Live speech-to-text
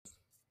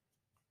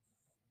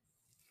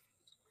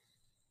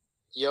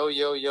Yo,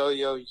 yo, yo,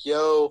 yo,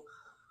 yo.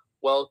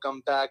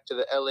 Welcome back to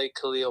the LA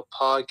Khalil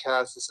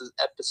podcast. This is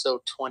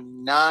episode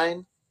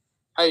 29.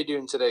 How you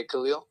doing today,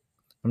 Khalil?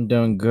 I'm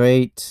doing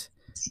great.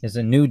 It's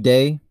a new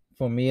day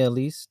for me, at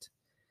least.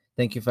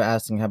 Thank you for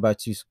asking. How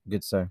about you,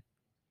 good sir?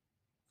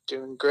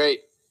 Doing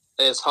great.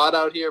 It's hot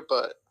out here,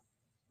 but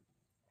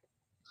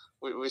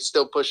we're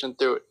still pushing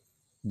through it.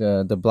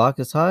 The block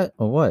is hot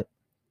or what?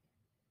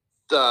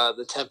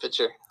 The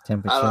temperature. I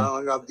Temperature.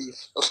 don't got beef.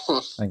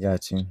 I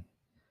got you.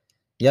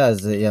 Yeah,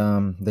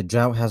 the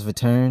drought has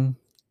returned.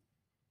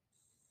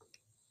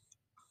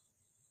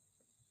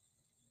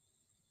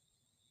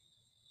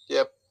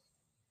 Yep.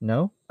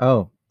 No?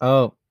 Oh.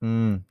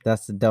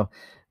 That's the double.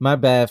 My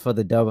bad for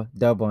the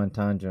double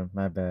entendre.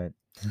 My bad.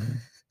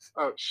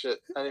 Oh shit.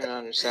 I didn't even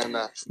understand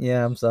that.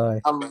 Yeah, I'm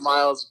sorry. I'm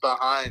miles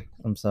behind.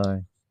 I'm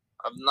sorry.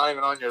 I'm not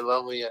even on your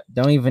level yet.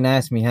 Don't even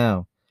ask me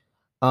how.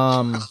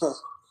 Um,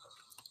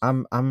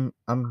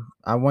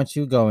 I want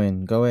you go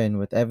in.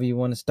 Whatever you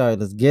want to start.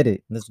 Let's get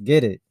it. Let's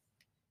get it.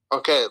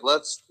 Okay,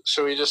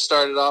 should we just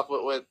start it off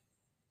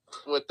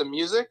with the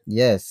music?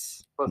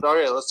 Yes.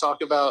 Let's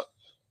talk about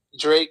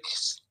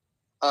Drake's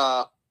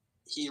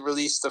he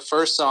released the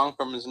first song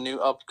from his new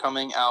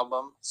upcoming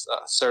album,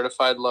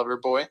 Certified Lover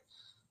Boy.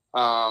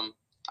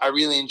 I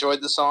really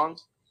enjoyed the song.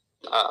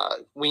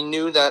 We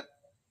knew that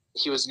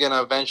he was going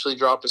to eventually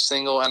drop a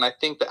single, and I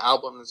think the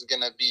album is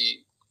going to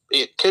be,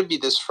 it could be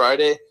this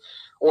Friday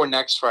or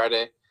next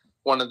Friday,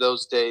 one of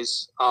those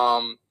days.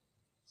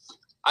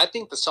 I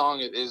think the song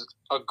is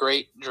a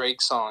great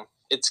Drake song.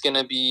 It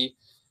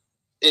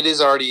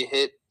is already a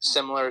hit,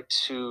 similar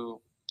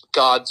to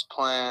God's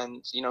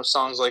Plan,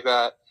 songs like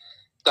that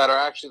are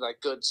actually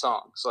like good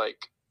songs.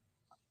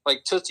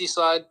 Like Tootsie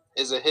Slide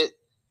is a hit,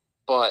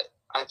 but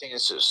I think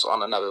it's just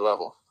on another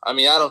level. I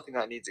mean, I don't think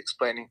that needs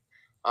explaining.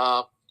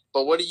 Uh,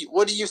 but what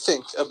do you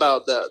think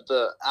about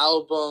the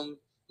album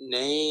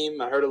name?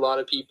 I heard a lot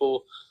of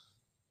people.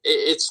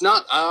 It's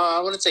not.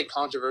 I wouldn't say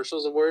controversial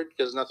is a word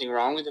because there's nothing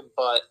wrong with it,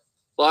 but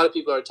a lot of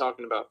people are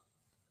talking about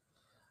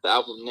the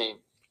album name.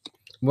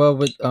 Well,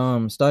 with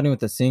starting with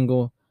the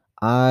single,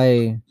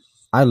 I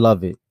I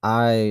love it.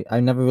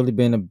 I've never really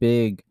been a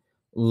big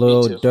Me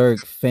Lil too.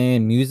 Durk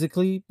fan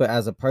musically, but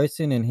as a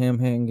person and him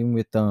hanging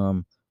with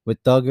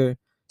Thugger,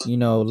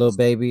 Lil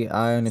Baby,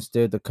 I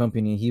understood the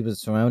company he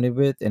was surrounded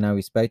with, and I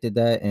respected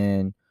that,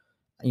 and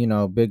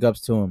big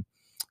ups to him.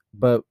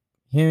 But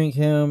hearing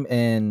him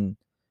and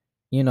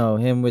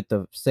him with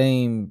the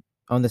same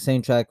on the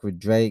same track with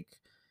Drake,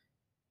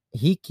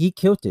 he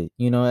killed it.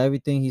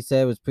 Everything he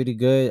said was pretty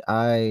good.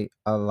 I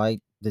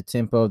like the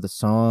tempo of the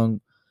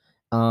song.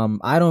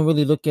 I don't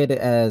really look at it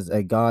as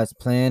a God's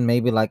Plan,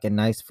 maybe like a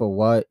Nice for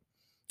What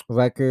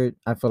record.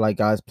 I feel like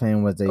God's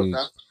Plan Okay.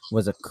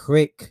 was a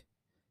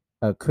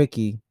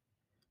quickie,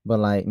 but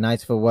like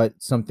Nice for What,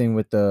 something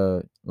with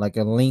the like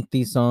a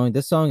lengthy song.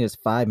 This song is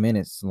 5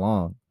 minutes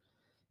long,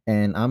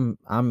 and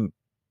I'm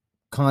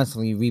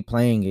constantly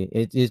replaying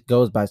it. It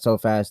goes by so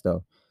fast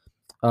though.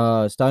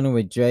 Starting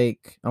with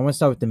Drake, I want to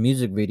start with the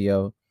music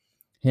video.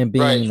 Him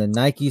being Right. in the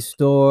Nike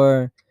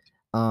store,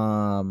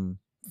 um,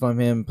 from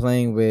him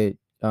playing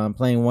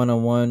one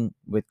on one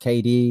with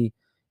KD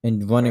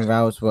and running Right.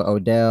 routes with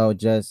Odell.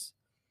 Just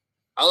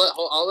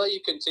I'll let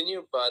you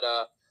continue, but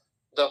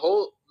the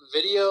whole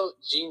video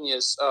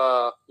genius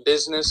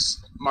business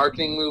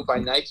marketing move by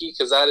Nike,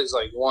 because that is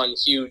like one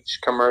huge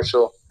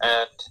commercial,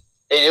 and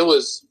it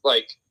was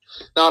like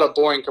not a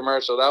boring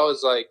commercial. That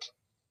was like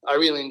I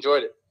really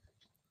enjoyed it.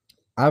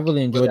 I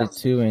really But enjoyed yeah, it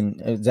too,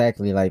 and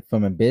exactly like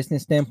from a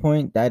business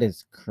standpoint, that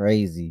is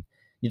crazy.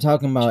 You're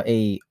talking about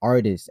a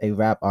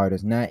rap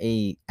artist, not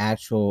a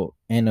actual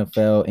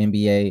NFL,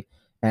 NBA,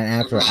 an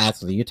actual mm-hmm.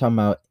 athlete. You're talking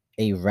about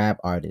a rap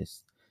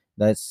artist.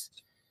 That's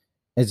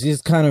It's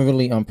just kind of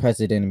really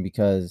unprecedented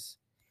because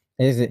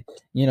is it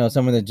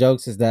some of the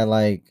jokes is that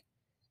like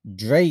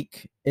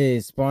Drake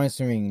is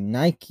sponsoring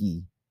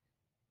Nike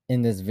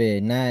in this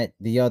vid, not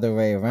the other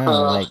way around.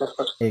 Like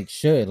it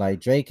should. Like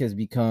Drake has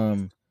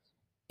become,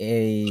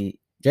 in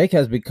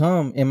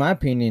my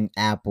opinion,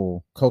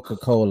 Apple,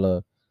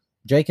 Coca-Cola.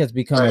 Drake has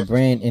become a Right,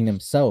 brand in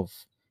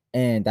himself.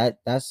 And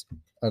that's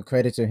a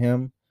credit to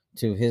him,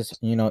 to his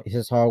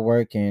hard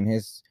work and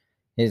his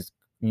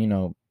you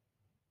know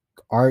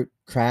art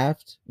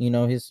craft,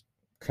 his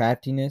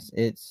craftiness.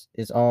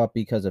 It's all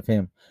because of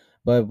him.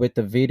 But with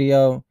the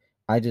video,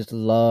 I just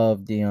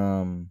love the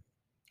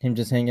him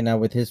just hanging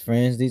out with his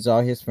friends. These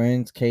are his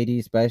friends, Katie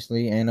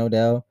especially, and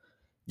Odell,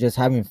 just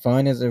having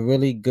fun. Is a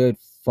really good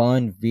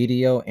fun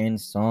video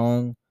and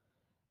song.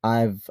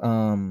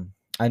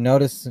 I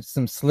noticed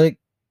some slick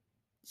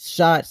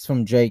shots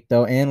from Drake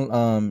though,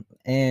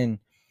 and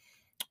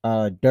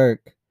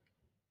Dirk.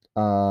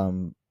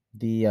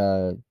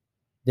 The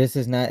This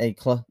is not a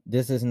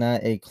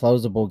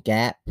closable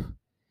gap.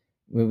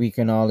 We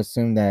can all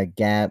assume that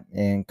Gap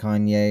and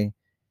Kanye,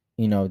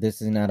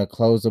 this is not a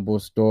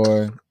closable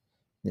store.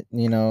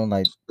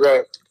 Like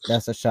right,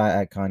 that's a shot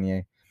at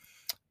Kanye.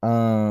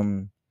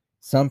 Um,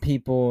 some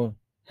people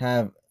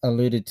have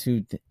alluded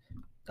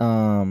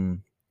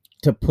um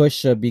to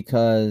Pusha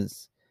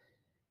because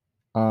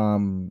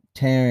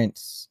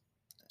Terrence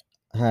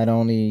had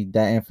only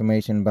that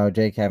information about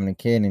Drake having a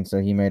kid, and so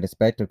he made a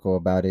spectacle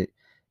about it.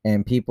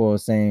 And people were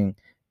saying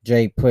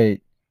Drake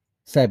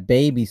said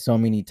baby so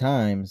many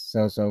times.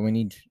 So when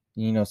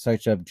you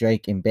search up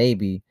Drake and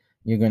baby,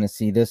 you're gonna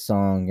see this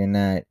song and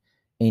not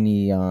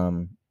any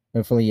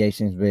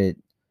affiliations with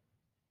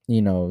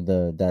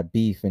the that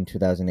beef in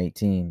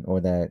 2018 or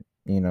that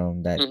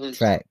Hmm.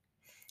 track.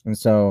 And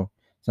so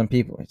some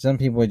people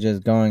are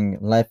just going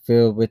left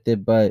field with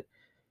it, but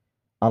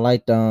I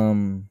liked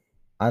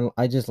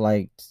I just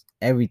liked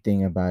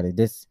everything about it.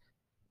 This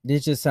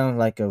just sounds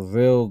like a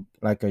real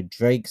like a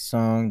Drake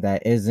song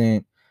that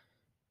isn't,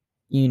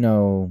 you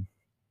know,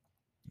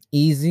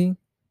 easy,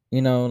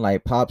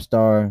 like Pop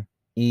Star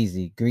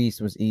easy, Grease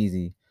was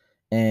easy,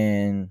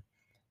 and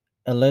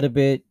a little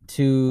bit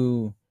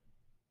to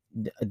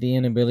the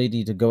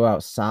inability to go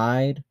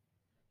outside.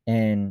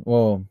 And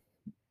well,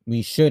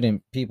 we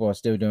shouldn't, people are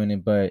still doing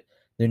it, but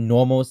the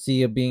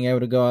normalcy of being able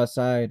to go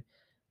outside.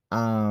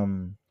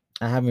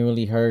 I haven't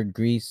really heard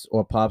Grease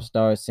or Pop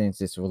Star since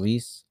its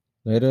release,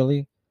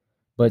 literally.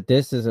 But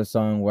this is a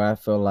song where I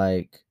feel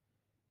like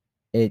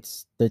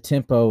it's the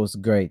tempo is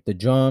great. The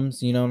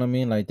drums, you know what I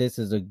mean? Like this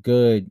is a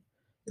good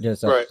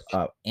just Right.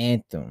 a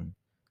anthem.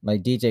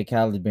 Like DJ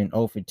Khaled been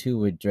 0 for 2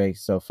 with Drake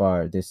so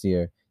far this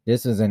year.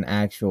 This is an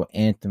actual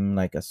anthem,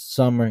 like a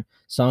summer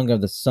song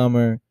of the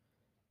summer.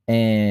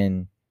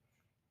 And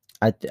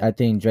I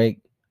think Drake,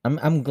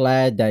 I'm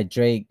glad that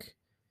Drake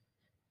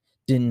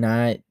did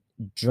not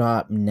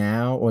drop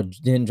now or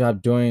didn't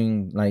drop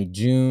during like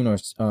June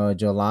or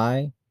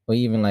July or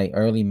even like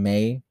early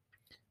May.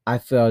 I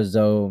feel as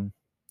though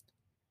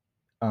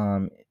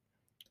um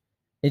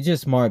it's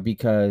just smart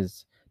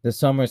because the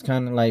summer is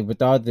kind of like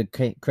with all the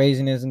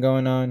craziness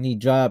going on. He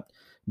dropped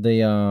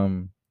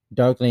the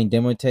Dark Lane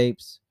demo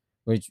tapes,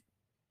 which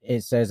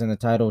it says in the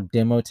title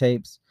demo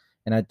tapes,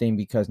 and I think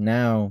because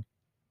now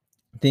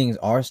things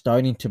are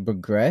starting to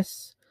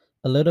progress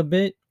a little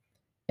bit,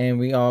 and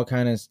we all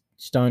kind of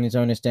starting to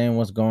understand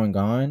what's going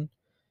on.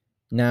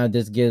 Now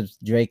this gives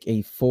Drake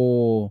a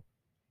full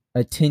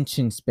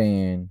attention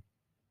span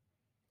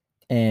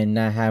and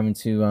not having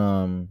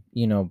to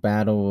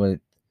battle with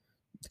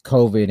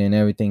COVID and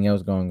everything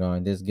else going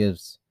on. This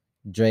gives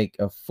Drake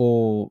a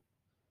full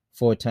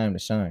time to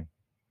shine.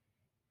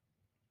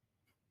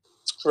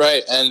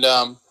 Right.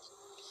 And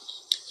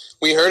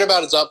we heard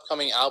about his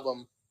upcoming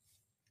album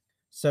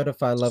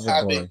Certified Lover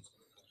having Boy.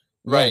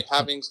 Yeah.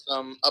 having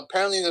some.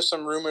 Apparently, there's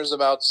some rumors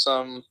about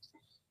some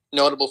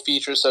notable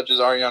features such as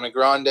Ariana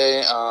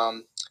Grande,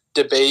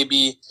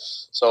 DaBaby.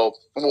 So,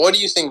 what do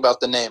you think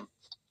about the name?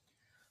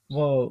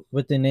 Well,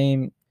 with the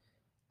name,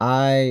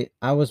 I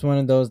was one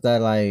of those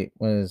that like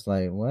was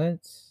like,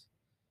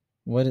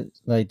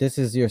 like this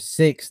is your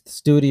sixth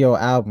studio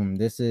album.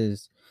 This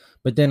is,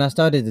 but then I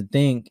started to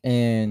think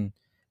and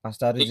I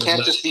started It just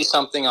can't just be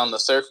something on the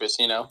surface,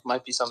 you know.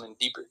 Might be something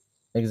deeper.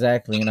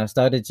 exactly, and I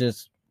started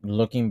just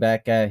looking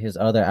back at his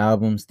other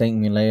albums. Thank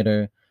Me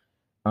Later.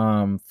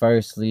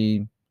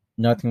 Firstly,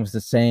 Nothing Was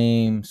the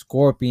Same.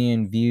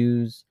 Scorpion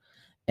Views,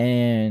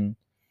 and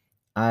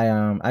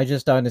I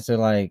just started to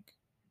like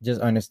just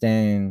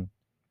understand,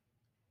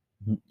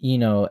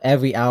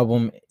 every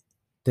album,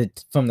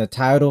 from the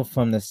title,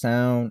 from the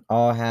sound,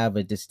 all have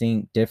a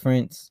distinct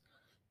difference,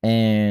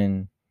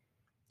 and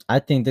I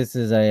think this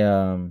is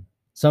a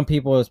some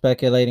people are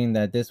speculating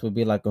that this would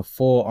be like a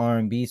full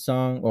R&B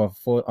song or a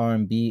full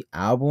R&B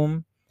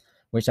album,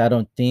 which I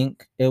don't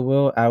think it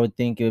will. I would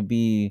think it would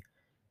be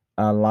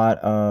a lot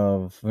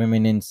of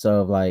remnants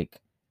of like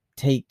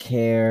Take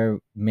Care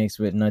mixed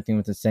with Nothing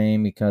Was the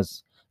Same,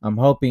 because I'm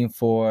hoping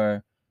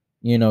for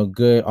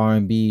good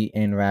R&B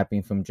and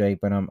rapping from Drake,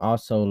 but I'm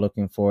also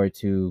looking forward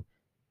to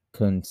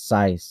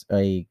concise,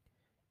 a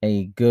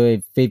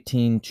good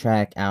 15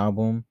 track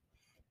album.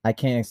 I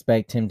can't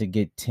expect him to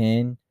get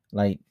 10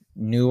 like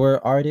newer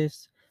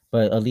artists,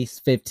 but at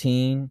least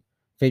 15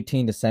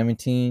 to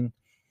 17.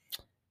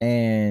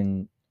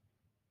 And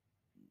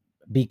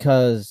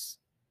because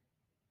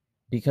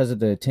of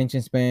the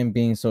attention span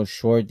being so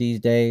short these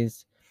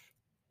days,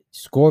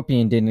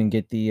 Scorpion didn't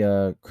get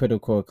the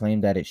critical acclaim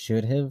that it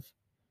should have.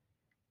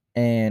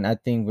 And I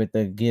think with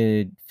a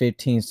good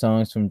 15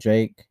 songs from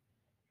Drake,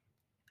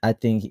 I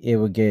think it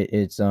will get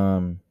its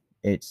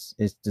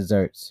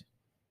desserts.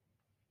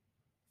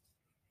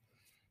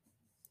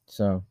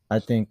 So I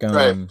think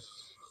Right.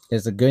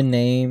 it's a good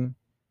name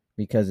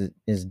because it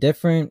is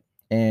different,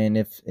 and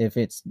if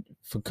it's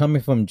for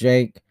coming from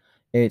Drake,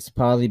 it's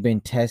probably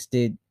been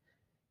tested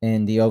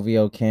in the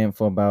OVO camp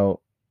for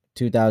about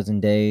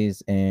 2,000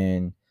 days,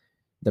 and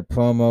the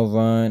promo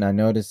run. I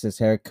noticed his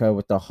haircut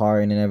with the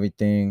heart and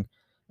everything.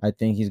 I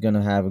think he's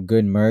gonna have a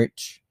good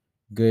merch,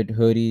 good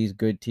hoodies,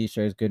 good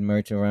t-shirts, good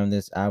merch around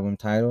this album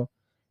title,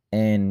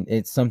 and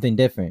it's something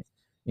different.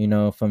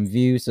 From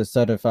Views to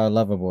Certified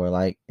Lover Boy,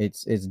 like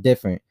it's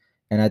different,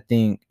 and I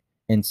think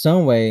in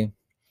some way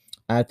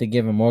I have to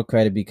give him more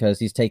credit because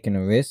he's taking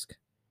a risk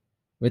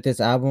with this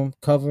album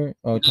cover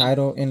or Mhm.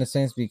 title in a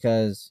sense,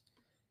 because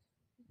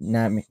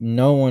not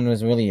no one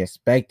was really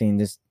expecting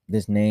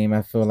this name.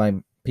 I feel like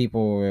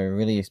people were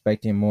really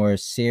expecting more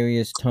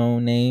serious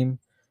tone name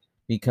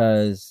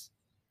because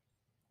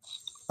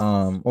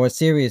or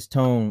serious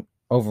tone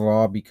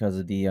overall because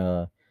of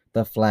the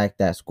flack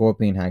that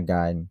Scorpion had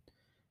gotten.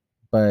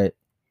 But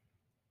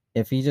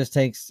if he just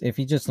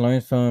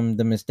learns from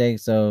the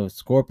mistakes of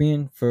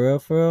Scorpion for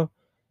real,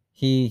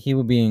 he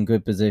would be in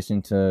good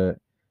position to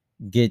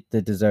get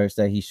the desserts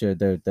that he should,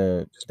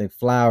 the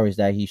flowers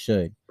that he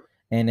should.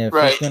 And if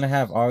he's Right. gonna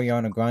have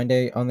Ariana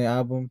Grande on the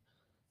album,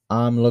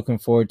 I'm looking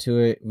forward to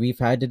it. We've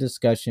had the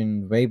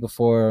discussion way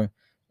before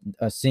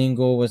a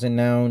single was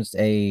announced,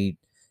 an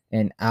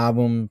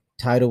album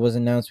title was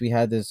announced. We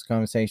had this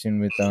conversation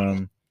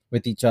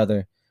with each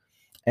other,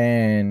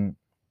 and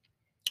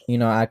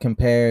I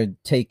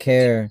compared "Take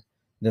Care,"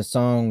 the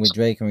song with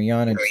Drake and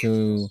Rihanna,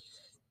 to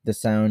the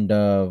sound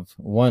of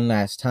 "One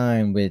Last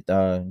Time" with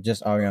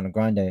just Ariana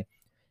Grande.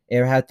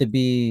 It had to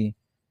be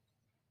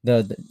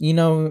I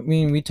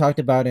mean, we talked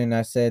about it, and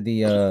I said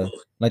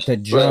like the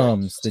Right.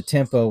 drums, the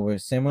tempo were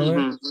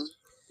similar, Hmm.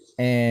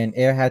 and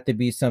it had to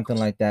be something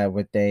like that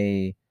with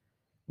a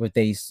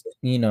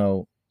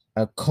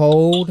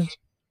cold,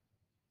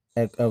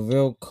 a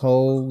real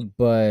cold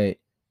but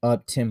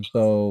up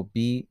tempo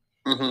beat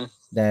Hmm.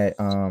 that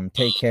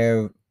Take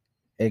Care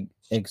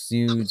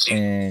exudes,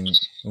 and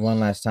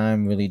One Last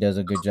Time really does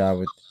a good job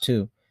with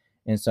too.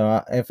 And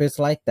so if it's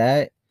like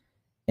that,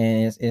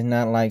 and it's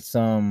not like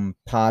some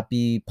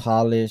poppy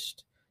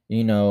polished,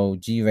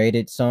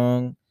 G-rated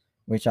song,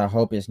 which I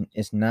hope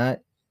it's not.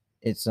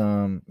 It's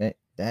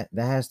that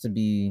has to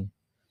be,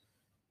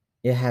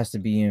 it has to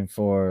be in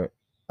for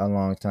a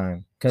long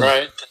time, because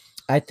Right.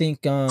 I think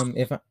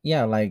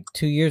yeah, like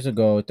 2 years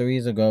ago, 3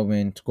 years ago,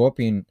 when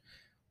Scorpion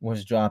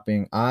was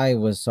dropping, I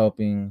was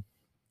hoping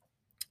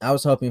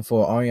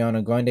for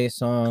Ariana Grande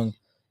song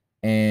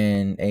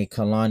and a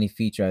Kalani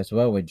feature as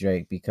well with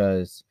Drake,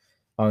 because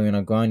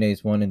Ariana Grande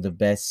is one of the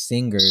best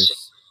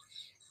singers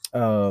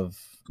of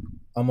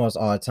almost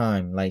all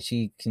time. Like,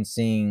 she can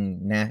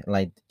sing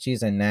like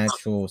she's a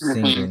natural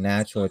singer, Hmm.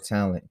 natural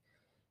talent.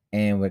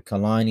 And with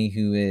Kalani,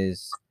 who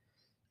is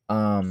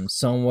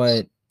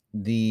somewhat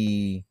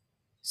the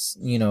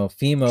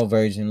female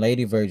version,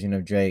 lady version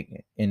of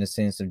Drake, in the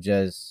sense of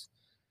just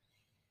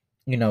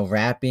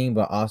rapping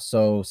but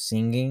also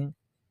singing,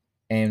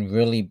 and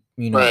really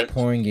Right.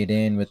 pouring it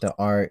in with the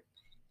art,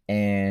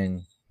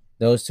 and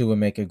those two would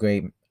make a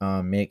great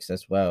mix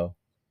as well.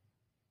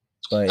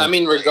 I But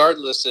mean,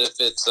 regardless if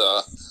it's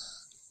a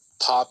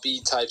poppy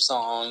type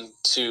song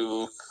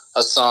to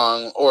a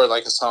song or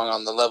like a song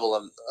on the level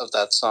of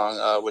that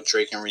song with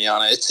Drake and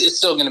Rihanna, it's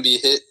still going to be a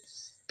hit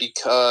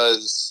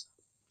because,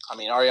 I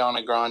mean,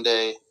 Ariana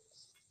Grande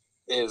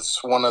is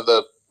one of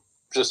the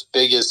just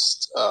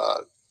biggest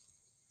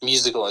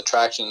musical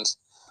attractions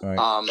right.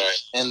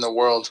 in the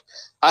world.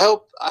 I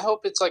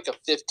hope it's like a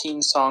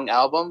 15-song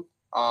album.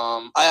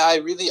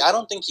 I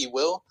don't think he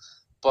will,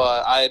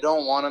 but I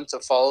don't want him to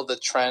follow the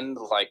trend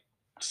like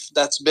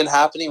that's been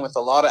happening with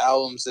a lot of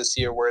albums this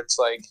year, where it's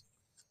like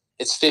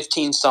it's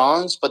 15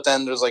 songs, but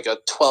then there's like a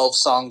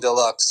 12-song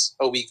deluxe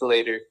a week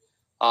later.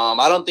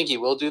 I don't think he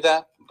will do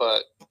that,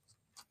 but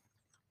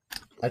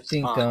I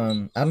think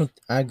um,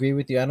 I agree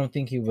with you. I don't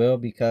think he will,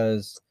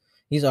 because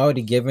he's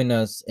already given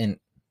us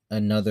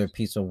another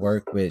piece of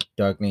work with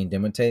Dark Lane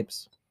demo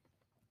tapes.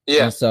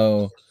 yeah, And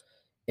so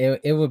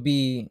it would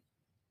be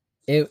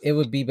he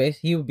would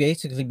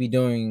basically be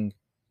doing,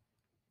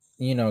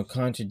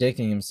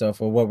 contradicting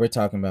himself or what we're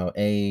talking about.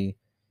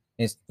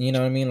 It's, what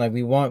I mean, like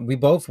we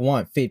both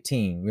want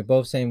 15. We're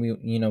both saying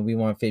we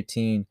want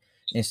 15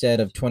 instead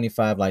of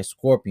 25 like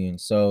Scorpion.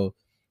 So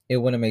it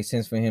wouldn't make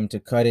sense for him to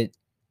cut it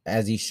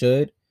as he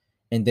should,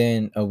 and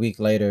then a week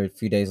later, a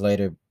few days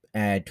later,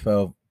 add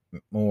 12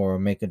 more or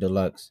make a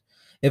deluxe.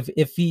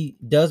 If he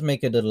does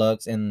make a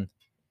deluxe, and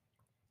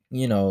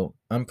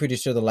I'm pretty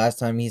sure the last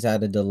time he's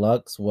had a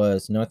deluxe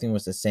was Nothing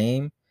Was the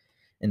Same,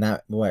 and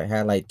that what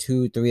had like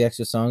 2 3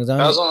 extra songs on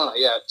that was it. on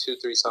 2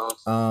 3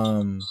 songs.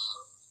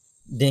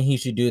 Then he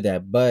should do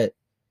that. But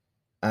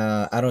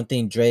I don't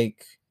think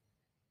Drake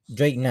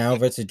now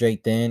versus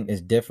Drake then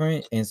is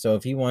different. And so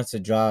if he wants to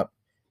drop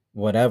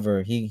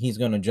whatever, he's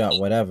gonna drop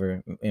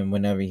whatever and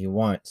whenever he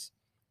wants.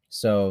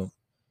 So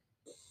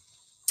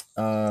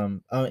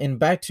and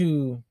back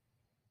to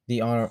the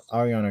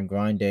Ariana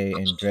Grande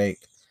and Drake,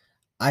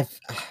 I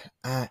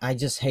I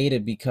just hate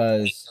it,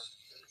 because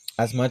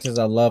as much as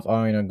I love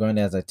Ariana Grande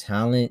as a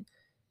talent,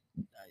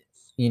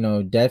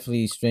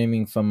 definitely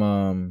streaming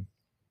from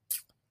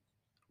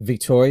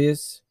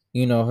Victorious,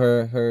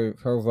 her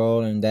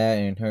role in that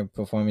and her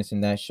performance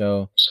in that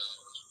show,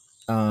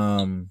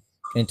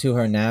 into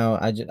her now,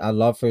 I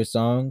love her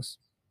songs,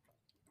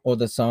 or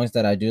the songs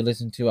that I do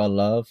listen to I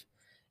love,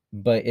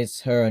 but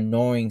it's her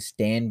annoying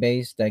stand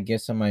bass that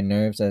gets on my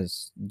nerves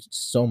as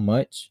so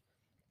much.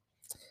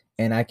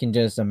 And I can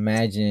just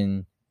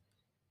imagine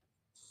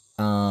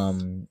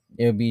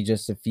it'll be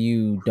just a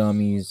few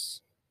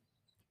dummies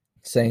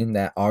saying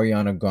that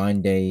Ariana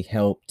Grande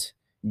helped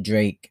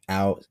Drake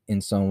out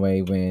in some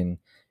way, when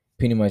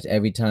pretty much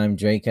every time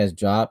Drake has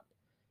dropped,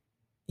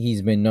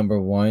 he's been number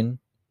one.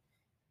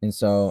 And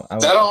so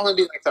that'll only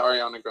be like the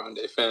Ariana Grande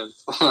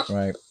fans.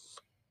 right.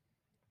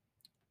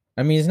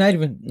 I mean, it's not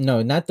even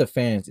not the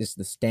fans. It's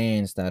the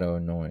stands that are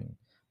annoying.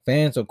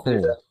 Fans are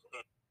cool.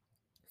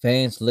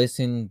 Fans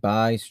listen,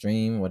 buy,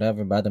 stream,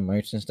 whatever, buy the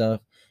merch and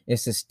stuff.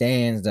 It's the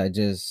stands that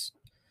just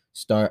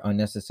start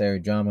unnecessary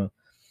drama.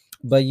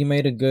 But you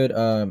made a good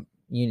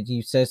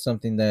you said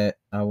something that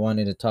I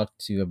wanted to talk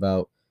to you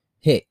about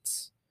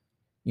hits.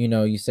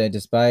 You said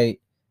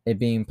despite it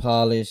being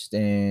polished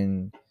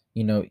and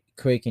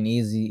quick and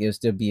easy, it'll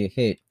still be a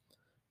hit.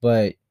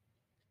 But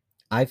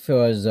I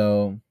feel as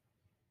though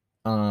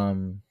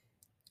um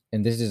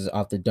and this is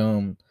off the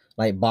dome,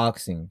 like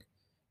boxing,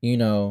 you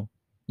know,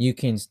 you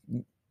can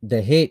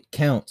the hit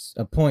counts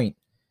a point,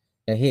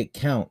 a hit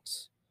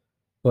counts,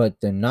 but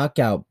the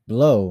knockout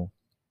blow,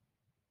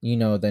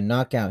 the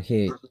knockout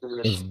hit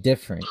is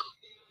different.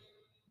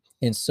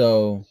 And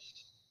so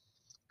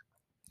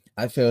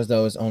I feel as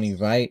though it's only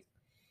right,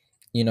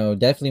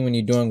 definitely when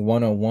you're doing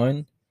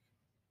 1-on-1,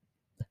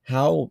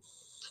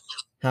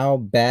 how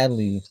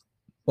badly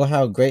or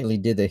how greatly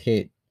did the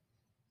hit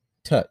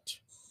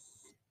touch?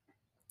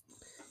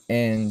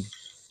 And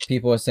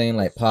people are saying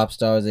like Pop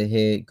Star is a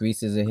hit,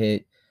 Grease is a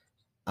hit.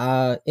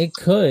 It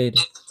could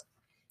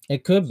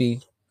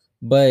be,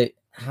 but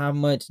how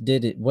much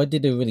did it? What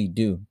did it really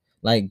do?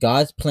 Like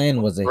God's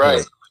Plan was a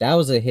hit. That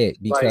was a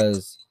hit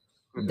because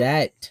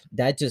that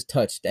just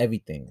touched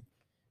everything.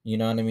 You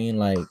know what I mean?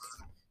 Like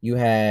you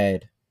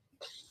had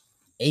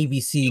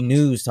ABC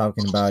News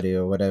talking about it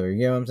or whatever.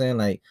 You know what I'm saying?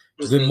 Like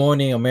Good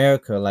Morning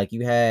America. Like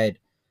you had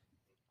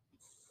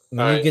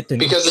when you get the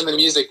because in the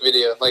music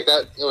video, like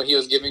that, he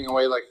was giving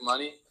away like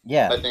money.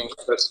 Yeah, I think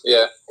that's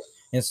yeah.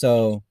 And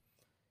so,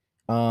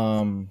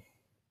 that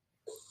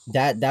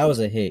was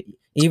a hit.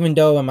 Even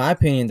though, in my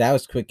opinion, that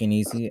was quick and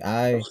easy.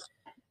 I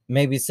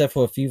maybe except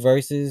for a few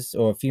verses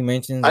or a few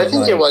mentions. I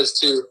think it was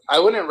too. I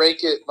wouldn't rank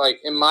it like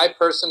in my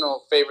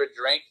personal favorite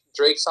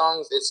Drake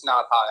songs. It's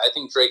not high. I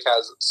think Drake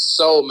has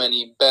so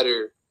many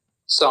better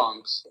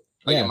songs.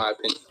 Like in my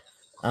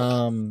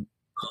opinion.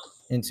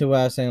 Into what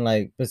I was saying,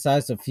 like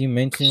besides a few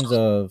mentions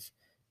of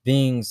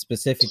being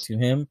specific to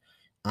him,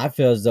 I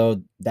feel as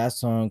though that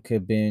song could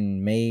have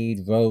been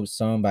made, wrote,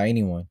 sung by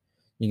anyone.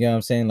 You get what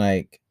I'm saying?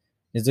 Like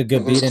it's a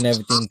good beat and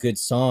everything, good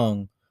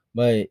song,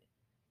 but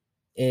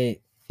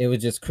it was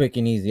just quick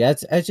and easy.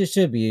 That's just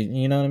should be.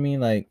 You know what I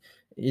mean? Like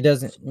it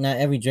doesn't. Not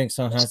every Drake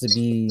song has to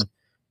be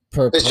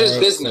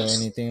perplex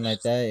or anything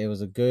like that. It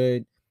was a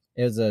good.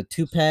 It was a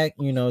 2-pack.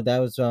 That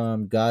was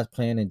God's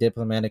Plan and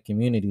Diplomatic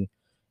Community.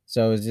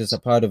 So it's just a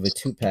part of a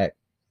 2-pack,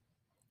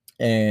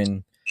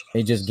 and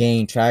it just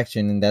gained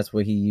traction, and that's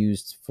what he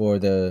used for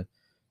the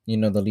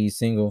lead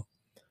single.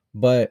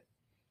 But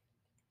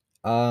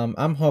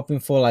I'm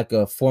hoping for like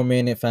a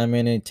 4-minute,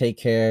 5-minute Take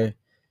Care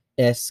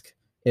esque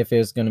if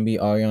it's gonna be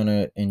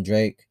Ariana and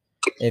Drake.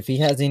 If he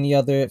has any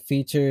other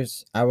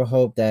features, I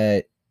hope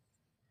that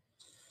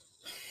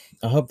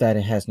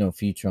it has no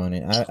feature on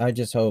it. I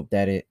just hope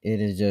that it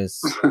is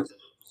just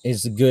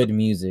it's good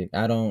music.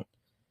 I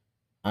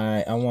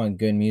want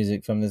good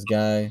music from this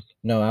guy.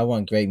 No, I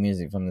want great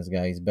music from this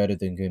guy. He's better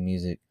than good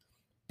music.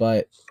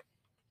 But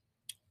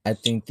I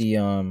think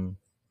the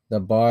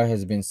bar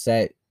has been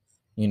set.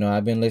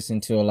 I've been listening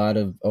to a lot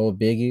of old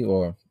Biggie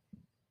or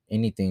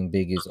anything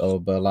Biggie's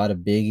old, but a lot of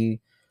Biggie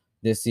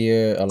this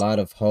year, a lot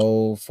of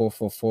Hov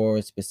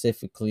 444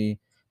 specifically.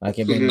 Like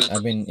I've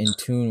been in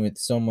tune with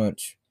so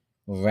much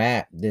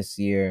rap this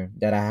year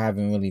that I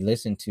haven't really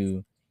listened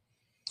to.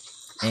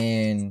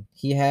 And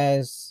he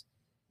has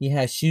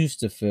shoes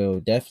to fill,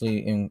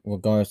 definitely in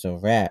regards to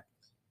rap.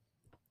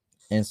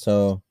 And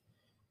so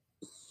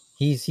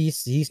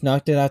he's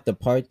knocked it out the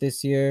park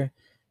this year.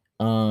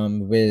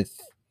 With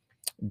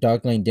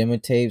Dark Lane demo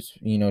tapes,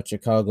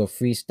 Chicago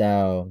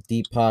freestyle,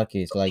 Deep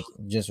Pockets, like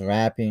just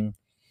rapping,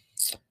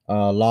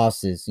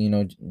 losses,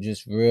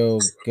 just real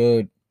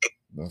good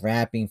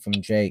rapping from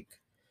Drake.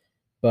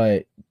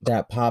 But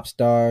that pop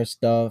star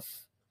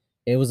stuff,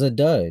 it was a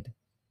dud.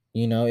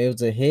 It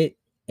was a hit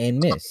and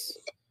miss.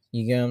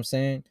 You get what I'm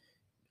saying?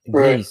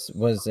 Grease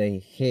was a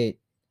hit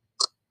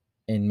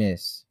and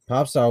miss.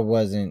 Popstar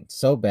wasn't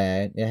so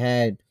bad. It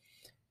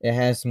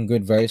had some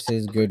good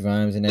verses, good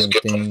rhymes and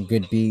everything,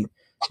 good beat,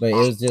 but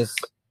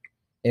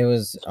it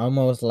was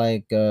almost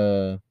like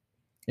it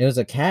was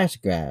a cash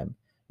grab.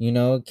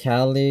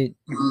 Khaled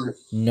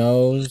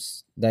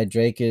knows that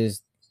Drake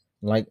is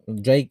like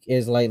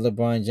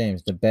LeBron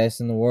James, the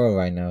best in the world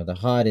right now, the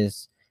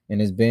hottest,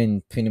 and has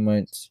been pretty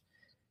much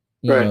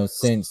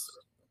since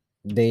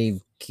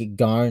they've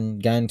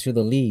gotten to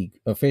the league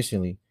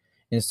officially.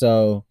 And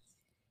so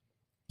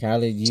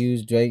Khaled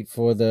used Drake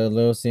for the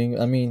little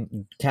single. I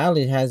mean,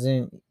 Khaled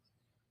hasn't.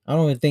 I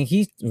don't even think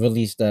he's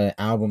released an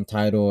album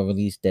title or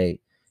release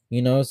date.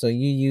 So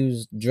you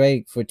use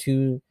Drake for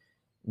 2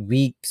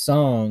 weak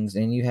songs,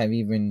 and you have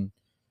even,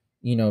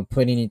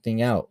 put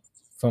anything out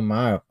from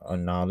my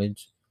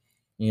knowledge.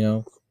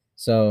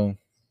 So,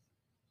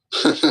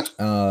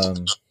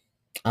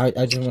 I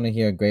just want to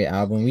hear a great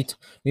album.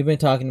 We've been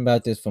talking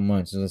about this for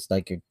months. It's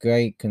like a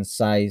great,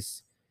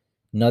 concise,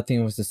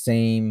 nothing was the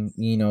same,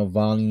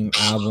 volume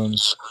album,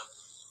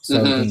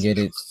 so we Hmm. can get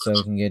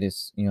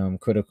it,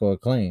 critical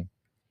acclaim.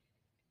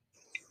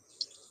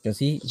 Because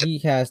he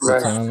has the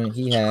Right. talent,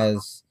 he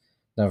has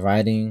the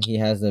writing, he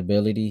has the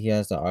ability, he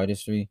has the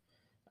artistry.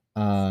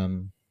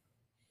 Um,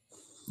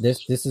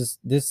 this is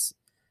this.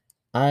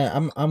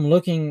 I'm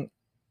looking.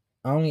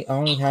 I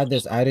only had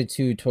this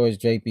attitude towards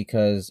Drake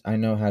because I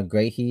know how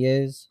great he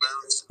is,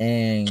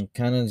 and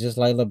kind of just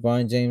like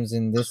LeBron James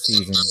in this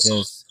season,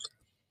 just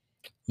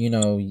you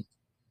know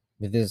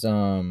with this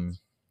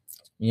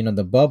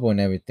the bubble and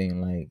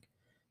everything. Like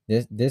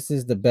this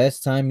is the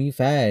best time you've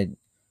had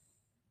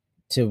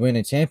to win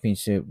a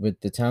championship with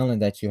the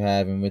talent that you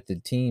have and with the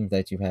teams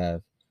that you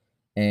have.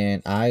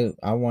 And I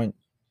want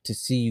to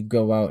see you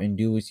go out and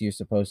do what you're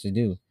supposed to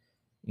do.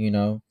 You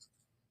know,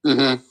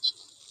 Hmm.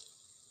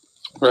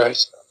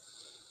 Right.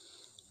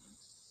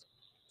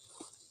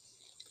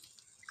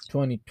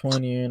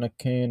 2020 and I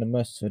can't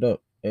mess it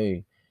up.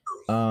 Hey,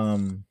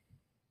 um,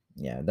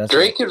 yeah, that's what.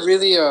 Drake could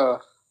really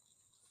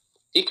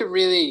he could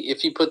really,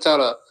 if he puts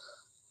out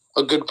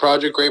a good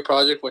project, great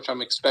project, which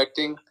I'm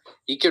expecting,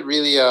 he could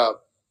really rack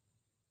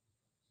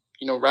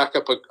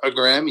up a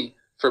Grammy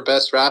for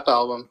best rap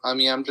album. I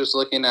mean, I'm just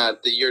looking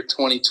at the year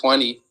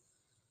 2020.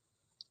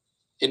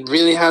 It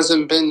really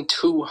hasn't been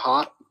too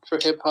hot for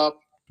hip hop,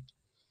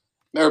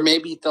 or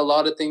maybe a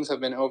lot of things have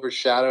been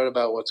overshadowed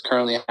about what's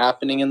currently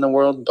happening in the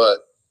world. But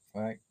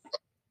Right.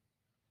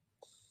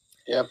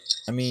 yeah.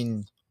 I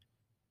mean,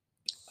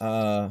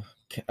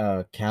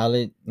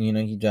 Khaled,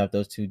 he dropped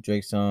those two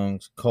Drake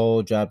songs.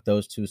 Cole dropped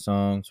those two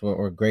songs,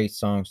 were great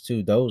songs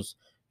too. Those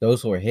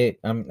were hit.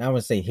 I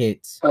would say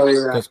hits, Oh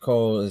yeah. because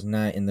Cole is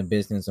not in the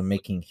business of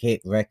making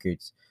hit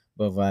records.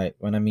 But what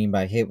I mean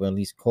by hit, well, at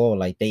least Cole,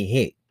 like they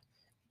hit.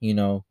 You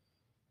know,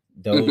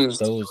 those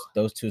Hmm. those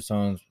those two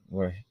songs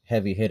were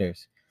heavy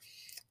hitters.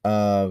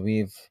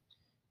 We've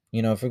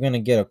if we're gonna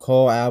get a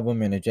Cole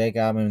album and a Drake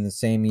album in the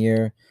same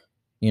year,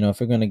 if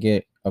we're gonna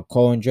get a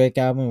Cole and Drake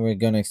album, we're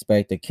gonna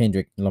expect a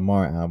Kendrick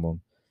Lamar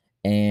album.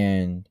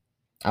 And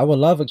I would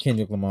love a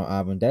Kendrick Lamar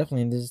album.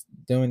 Definitely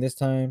during this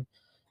time.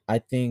 I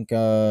think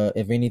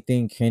if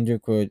anything,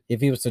 Kendrick would,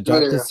 if he was to Oh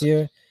drop yeah. this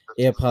year,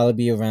 it'll probably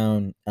be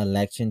around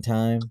election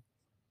time,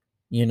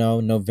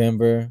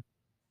 November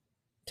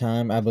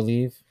time, I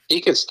believe.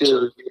 He could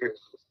still.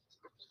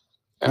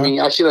 I Huh? mean,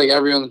 I feel like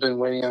everyone's been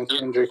waiting on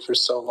Kendrick for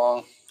so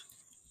long.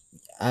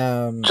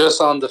 Um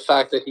Just on the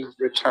fact that he's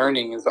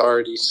returning is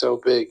already so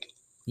big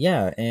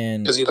yeah,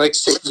 and because he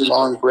likes taking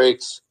long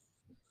breaks.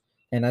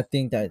 I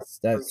think that's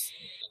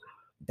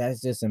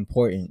just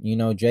important.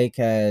 Drake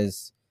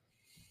has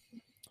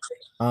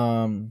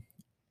um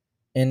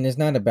and it's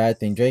not a bad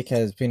thing. Drake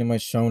has pretty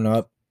much shown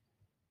up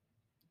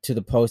to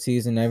the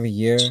postseason every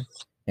year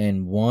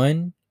and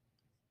won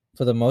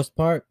for the most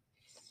part.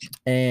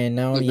 And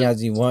not only Hmm.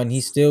 has he won,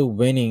 he's still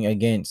winning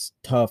against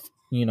tough,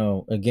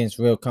 against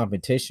real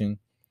competition.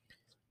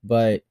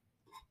 But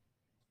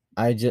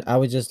I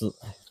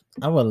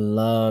would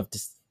love to.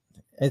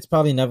 It's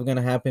probably never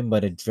gonna happen,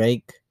 but a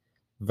Drake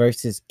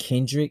versus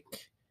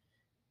Kendrick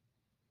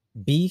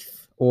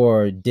beef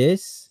or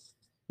diss.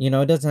 It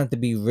doesn't have to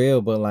be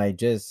real, but like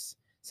just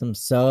some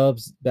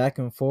subs back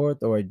and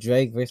forth, or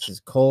Drake versus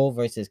Cole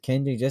versus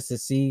Kendrick, just to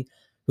see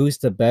who's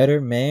the better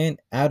man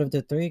out of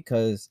the three.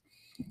 Because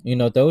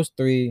those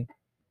three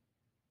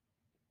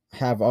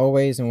have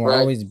always and will Right.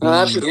 always No,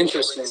 that'd be be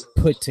interesting.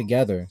 put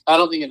together. I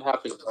don't think it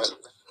happened, but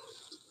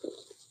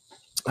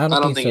I I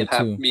don't don't think think so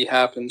it too, be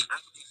happened.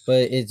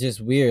 but it's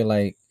just weird.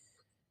 Like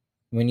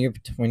when you're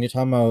talking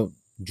about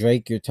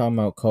Drake, you're talking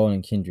about Cole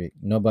and Kendrick.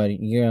 Nobody,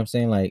 you know what I'm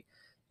saying? Like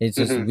it's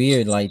just Hmm.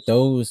 weird. Like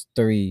those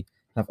three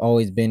have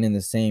always been in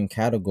the same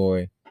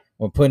category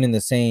or put in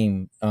the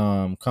same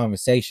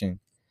conversation.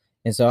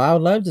 And so I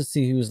would love to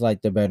see who's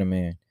like the better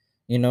man.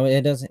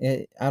 It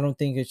doesn't. I don't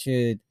think it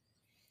should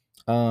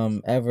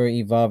ever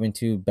evolve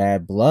into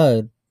bad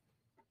blood,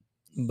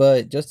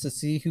 but just to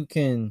see who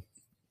can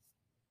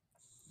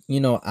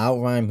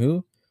outrhyme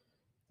who,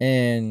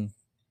 and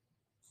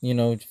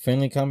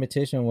friendly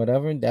competition,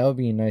 whatever, that would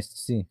be nice to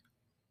see.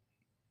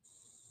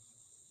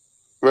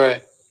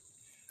 Right.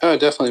 Oh, it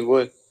definitely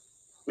would.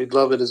 We'd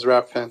love it as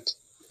rap fans.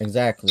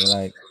 Exactly.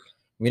 Like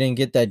we didn't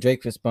get that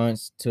Drake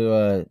response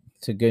to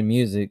good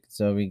music,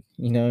 so we,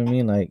 what I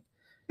mean. Like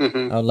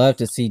Hmm. I would love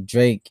to see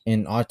Drake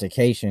in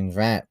altercations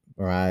rap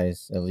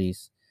rise at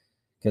least,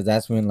 because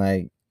that's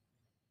like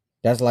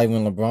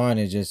when LeBron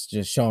is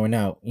just showing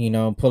out,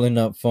 pulling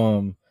up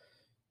from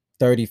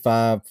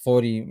 35,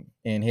 40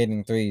 and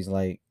hitting threes.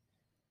 Like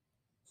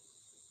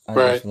I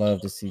Right. just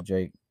love to see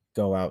Drake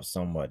go out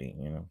somebody.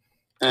 And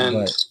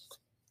But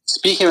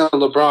speaking of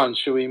LeBron,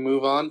 should we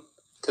move on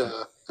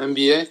to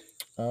NBA?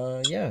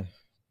 yeah,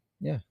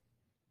 yeah.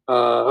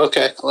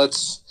 Okay,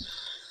 let's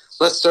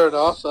start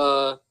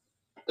off.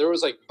 There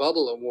was like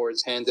bubble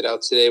awards handed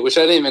out today, which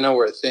I didn't even know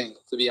were a thing.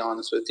 To be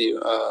honest with you,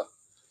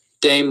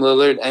 Dame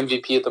Lillard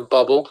MVP of the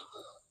bubble.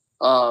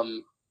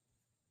 Um,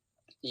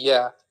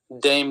 yeah,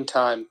 Dame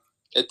time.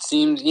 It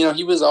seemed,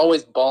 he was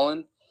always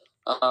balling.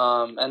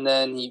 And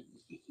then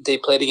they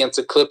played against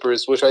the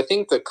Clippers, which I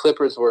think the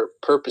Clippers were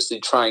purposely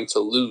trying to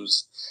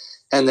lose.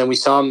 And then we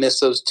saw him miss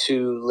those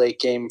 2 late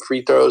game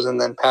free throws, and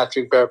then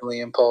Patrick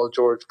Beverly and Paul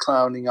George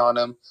clowning on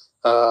him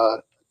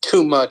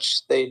too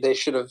much. They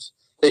should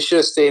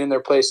have stayed in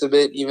their place a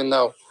bit, even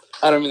though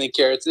I don't really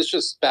care. It's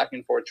just back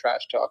and forth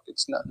trash talk.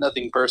 It's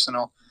nothing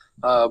personal.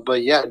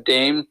 But yeah,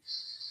 Dame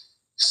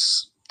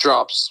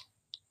drops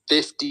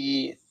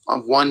 50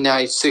 on one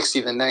night,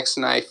 60 the next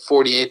night,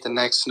 48 the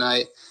next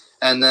night,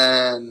 and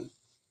then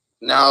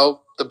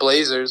now the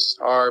Blazers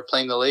are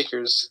playing the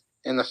Lakers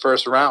in the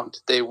first round.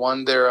 They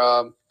won their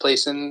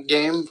place-in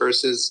game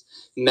versus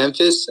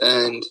Memphis,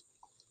 and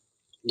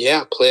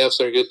yeah,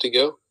 playoffs are good to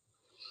go.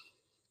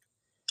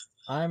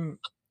 I'm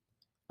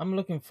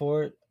looking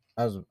forward.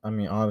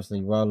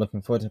 Obviously, we're all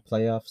looking forward to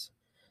playoffs.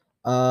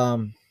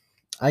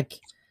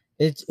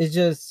 It's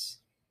just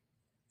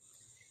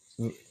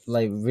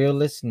like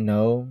realists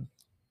know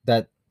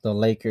that the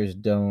Lakers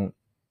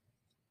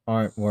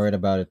aren't worried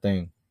about a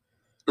thing,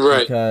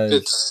 Right.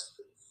 because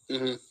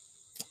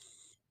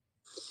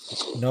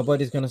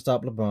nobody's gonna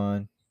stop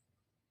LeBron.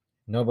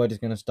 Nobody's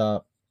gonna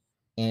stop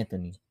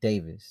Anthony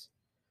Davis.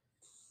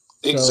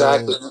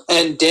 Exactly.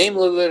 And Dame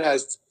Lillard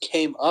has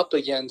came up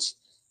against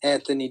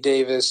Anthony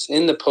Davis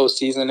in the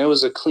postseason. It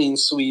was a clean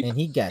sweep. And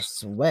he got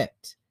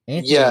swept.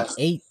 Anthony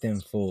ate them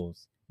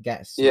fools.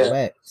 Got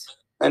swept.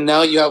 And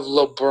now you have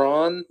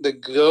LeBron, the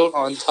GOAT,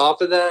 on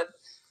top of that.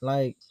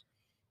 Like,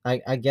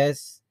 I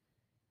guess,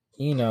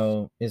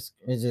 it's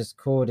just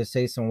cool to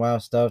say some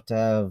wild stuff, to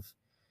have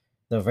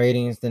the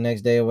ratings the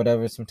next day or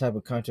whatever, some type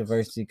of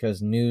controversy,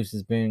 because news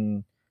has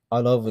been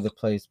all over the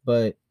place.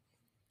 But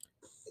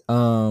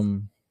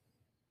the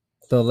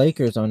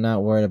Lakers are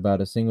not worried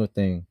about a single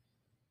thing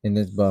in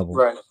this bubble.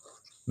 Right.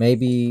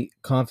 Maybe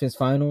conference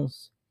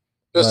finals.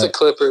 Just the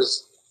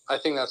Clippers. I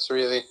think that's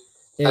I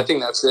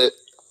think that's it.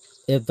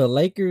 If the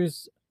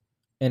Lakers,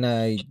 and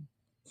I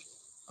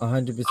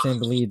 100%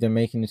 believe they're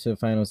making it to the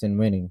finals and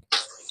winning,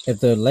 if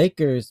the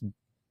Lakers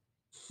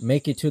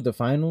make it to the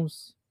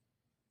finals,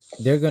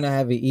 they're going to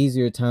have an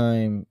easier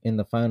time in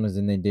the finals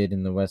than they did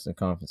in the Western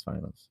Conference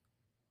Finals.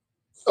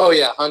 Oh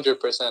yeah,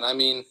 100%. I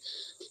mean,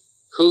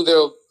 who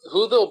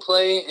they'll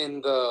play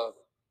in the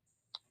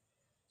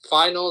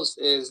finals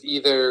is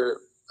either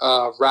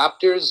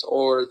Raptors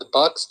or the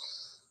Bucks.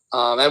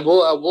 And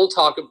we'll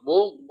talk.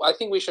 I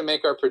think we should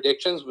make our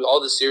predictions.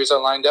 All the series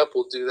are lined up.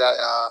 We'll do that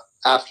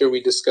after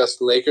we discuss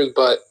the Lakers.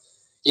 But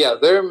yeah,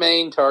 their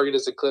main target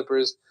is the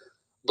Clippers.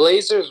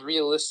 Blazers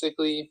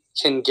realistically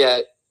can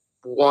get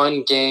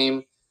 1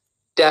 game,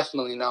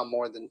 definitely not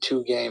more than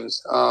 2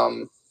 games.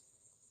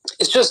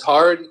 It's just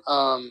hard,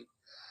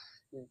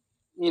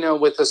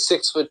 with a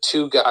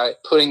 6'2" guy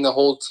putting the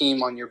whole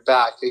team on your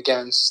back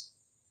against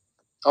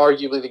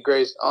arguably the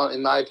greatest,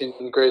 in my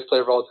opinion, the greatest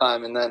player of all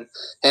time, and then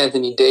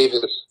Anthony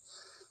Davis.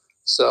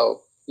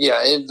 So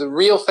yeah, the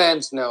real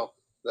fans know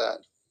that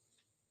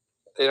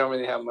they don't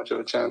really have much of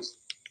a chance.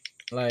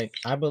 Like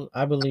I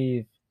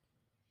believe,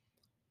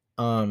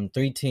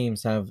 3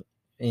 teams have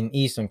in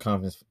Eastern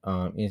Conference.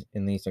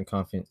 In the Eastern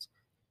Conference,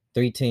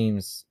 3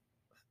 teams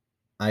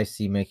I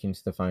see making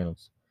to the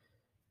finals: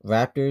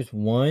 Raptors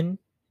 1,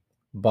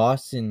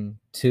 Boston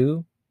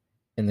 2,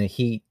 and the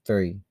Heat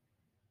 3.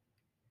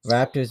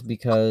 Raptors,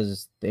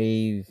 because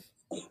they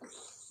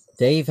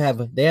have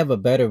a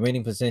better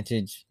winning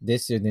percentage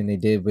this year than they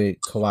did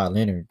with Kawhi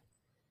Leonard.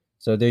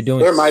 So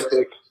they're my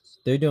pick.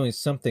 They're doing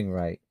something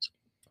right.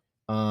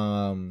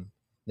 Siakam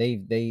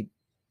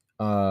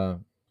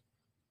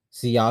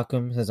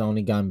has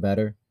only gotten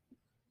better.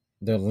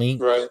 Their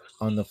length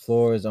on the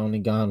floor has only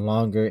gone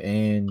longer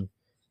and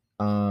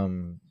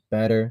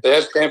better. They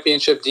have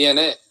championship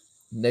DNA.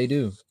 They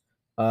do.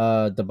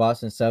 The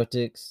Boston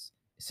Celtics,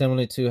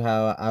 similar to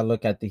how I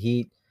look at the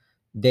Heat,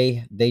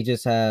 they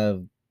just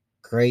have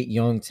great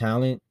young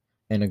talent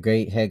and a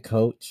great head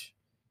coach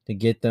to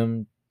get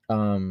them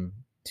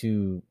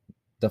to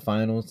the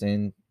finals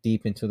and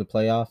deep into the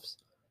playoffs.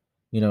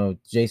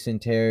 Jason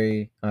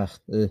Terry,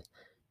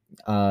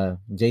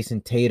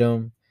 Jason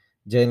Tatum,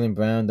 Jaylen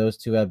Brown, those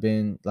 2 have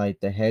been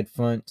like the head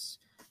fronts.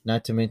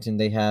 Not to mention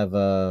they have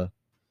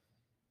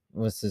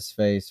what's his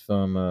face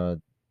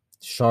from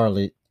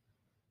Charlotte.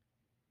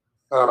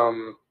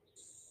 I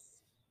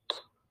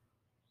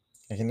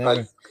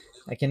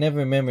can never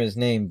remember his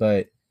name,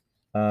 but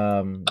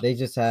they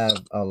just have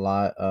a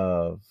lot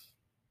of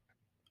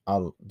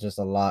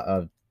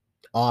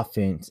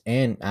offense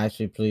and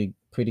actually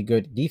pretty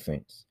good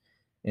defense.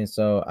 And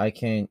so I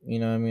can't,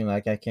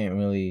 I can't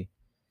really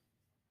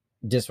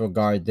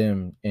disregard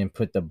them and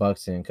put the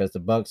Bucks in, because the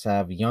Bucks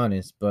have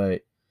Giannis,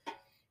 but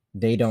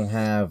they don't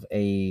have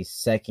a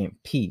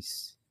second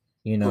piece,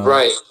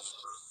 Right.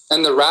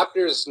 And the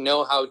Raptors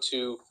know how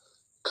to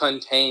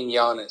contain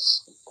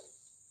Giannis.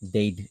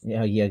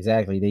 Yeah,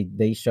 exactly.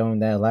 They shown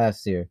that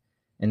last year,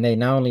 and they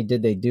not only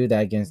did they do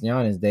that against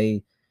Giannis,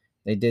 they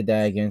did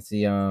that against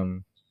the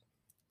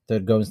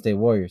Golden State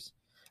Warriors.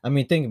 I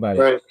mean, think about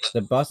it.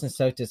 The Boston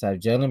Celtics have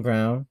Jaylen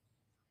Brown,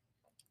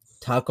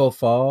 Taco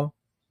Fall,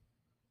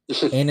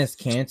 and it's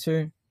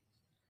cancer.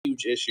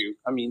 Huge issue.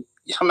 I mean,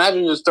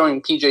 imagine just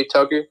throwing PJ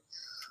Tucker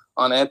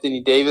on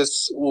Anthony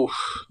Davis. Oof,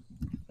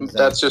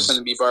 that's just Exactly. going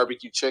to be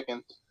barbecue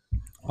chicken.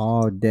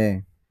 All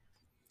day.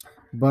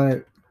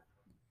 But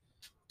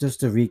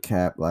just to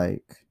recap,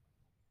 like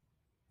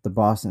the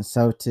Boston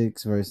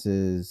Celtics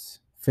versus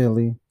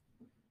Philly.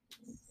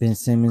 Ben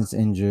Simmons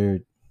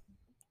injured.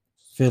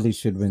 Philly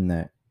should win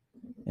that.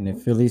 And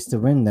if Philly's to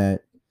win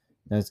that,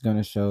 that's going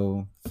to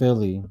show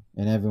Philly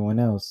and everyone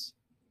else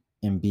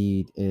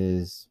Embiid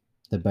is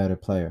the better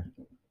player.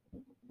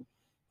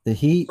 The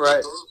Heat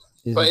Right.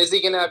 is, But is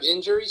he going to have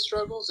injury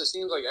struggles? It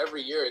seems like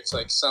every year it's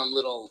like some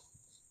little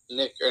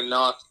nick or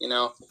knock, you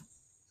know?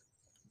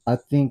 I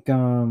think,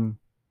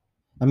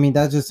 I mean,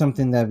 that's just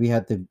something that we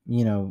have to,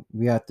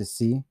 we have to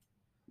see.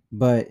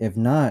 But if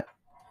not,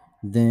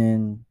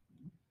 then,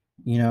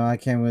 I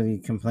can't really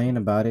complain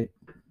about it.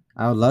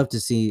 I would love to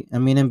see, I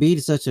mean, Embiid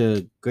is such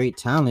a great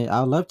talent.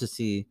 I would love to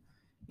see,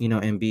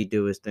 Embiid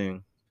do his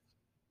thing.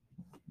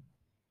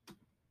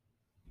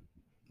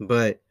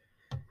 But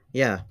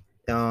yeah,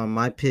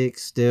 my pick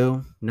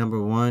still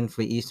number one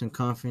for Eastern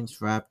Conference: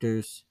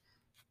 Raptors,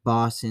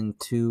 Boston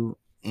 2,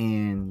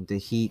 and the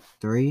Heat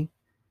 3.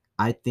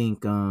 I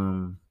think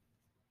the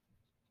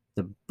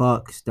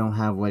Bucks don't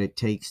have what it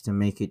takes to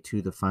make it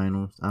to the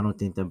finals. I don't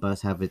think the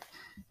Bucks have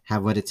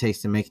what it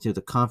takes to make it to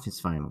the conference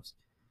finals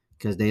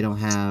because they don't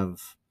have.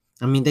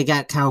 I mean, they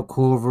got Kyle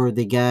Korver,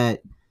 they got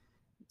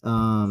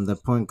the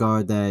point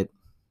guard that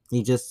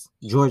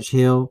George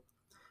Hill,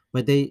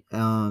 but he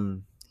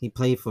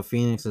played for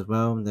Phoenix as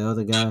well. The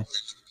other guy,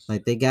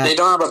 like they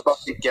don't have a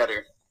bucket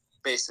getter,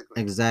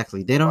 basically.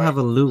 Exactly. They don't have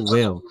a Lou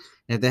Will.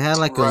 If they had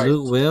like a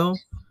Lou Will,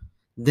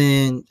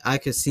 then I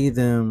could see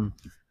them.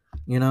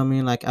 You know what I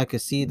mean? Like I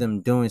could see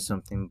them doing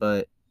something,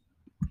 but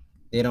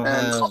they don't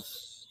have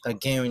a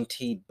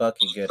guaranteed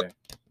bucket getter.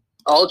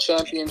 All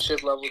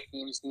championship level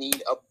teams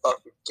need a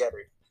bucket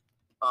getter.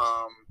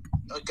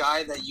 A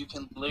guy that you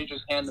can literally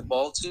just hand the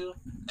ball to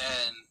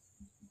and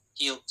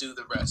he'll do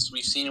the rest.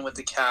 We've seen it with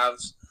the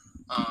Cavs.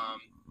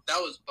 That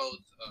was both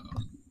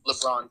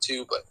LeBron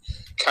too, but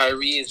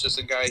Kyrie is just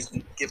a guy you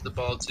can give the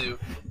ball to.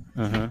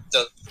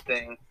 Does the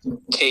thing.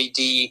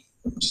 KD,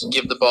 just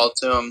give the ball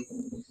to him.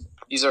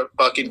 These are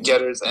bucket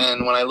getters,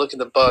 and when I look at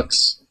the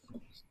Bucks,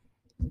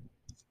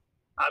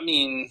 I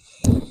mean,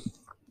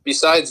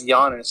 besides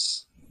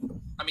Giannis,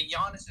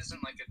 Giannis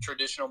isn't like a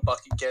traditional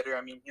bucket getter.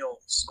 I mean, he'll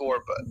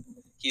score, but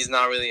he's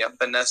not really a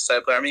finesse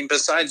type player. I mean,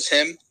 besides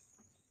him,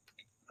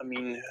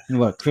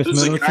 what, Chris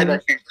Middleton?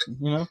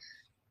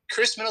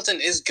 Chris Middleton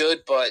is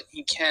good, but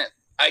he's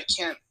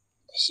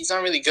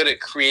not really good at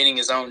creating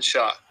his own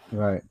shot.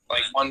 Right.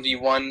 Like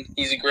 1v1,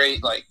 he's a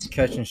great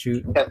catch and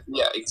shoot.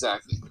 Yeah,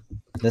 exactly.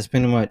 That's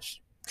pretty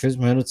much Chris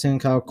Middleton,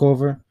 Kyle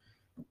Korver,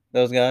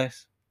 those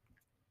guys.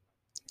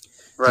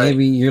 Right.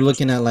 Maybe you're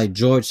looking at like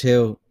George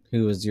Hill,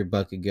 who is your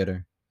bucket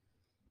getter.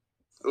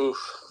 Oof.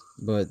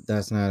 But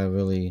that's not a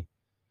really,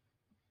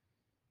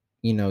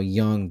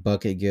 young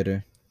bucket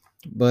getter.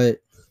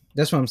 But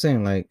that's what I'm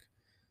saying. Like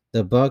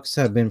the Bucks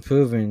have been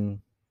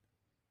proven,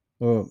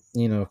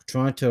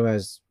 Toronto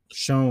has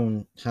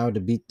shown how to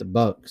beat the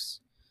Bucks.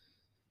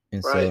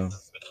 And right. So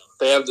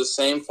they have the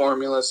same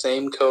formula,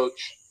 same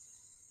coach.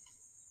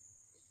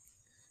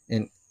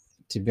 And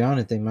to be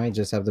honest, they might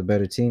just have the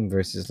better team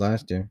versus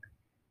last year.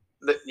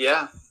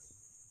 Yeah.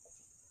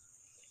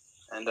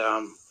 And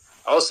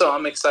also,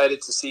 I'm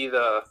excited to see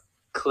the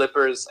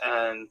Clippers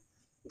and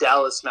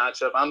Dallas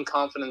matchup. I'm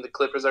confident the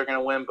Clippers are going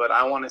to win, but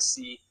I want to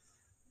see,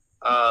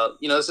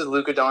 this is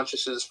Luka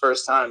Doncic's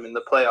first time in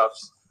the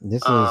playoffs.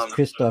 This is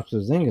Kristaps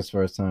Porzingis'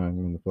 first time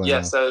in the playoffs.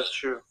 Yes, that is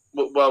true.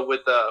 Well,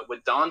 with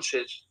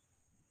Doncic,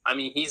 I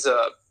mean, he's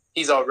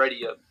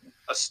already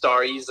a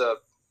star.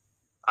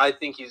 I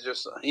think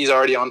he's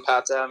already on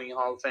path to having a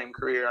Hall of Fame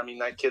career. I mean,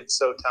 that kid's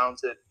so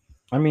talented.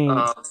 I mean,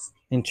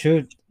 in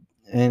truth,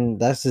 and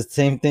that's the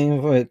same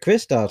thing with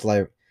Kristaps.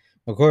 Like,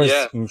 of course,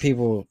 when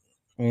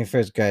he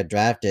first got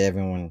drafted,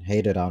 everyone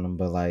hated on him,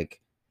 but like,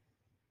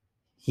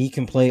 he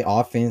can play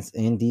offense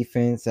and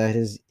defense at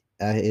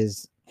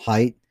his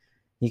height.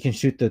 He can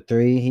shoot the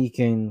three. He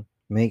can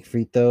make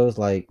free throws.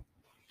 Like,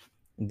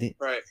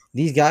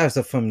 these guys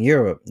are from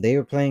Europe. They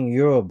were playing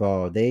Euro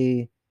ball.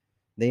 They've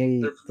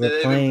been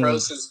pro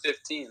since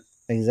 15.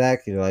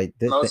 Exactly. Like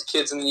most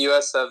kids in the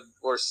U.S.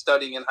 were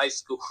studying in high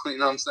school. You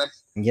know what I'm saying?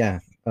 Yeah,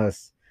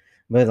 us.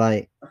 But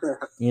like,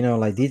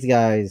 like these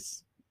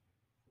guys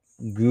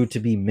grew to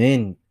be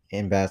men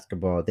in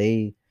basketball.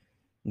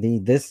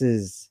 This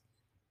is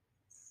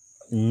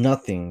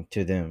nothing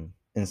to them,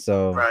 and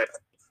so right.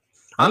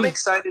 I'm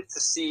excited to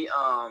see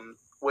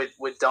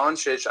with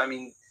Doncic. I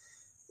mean,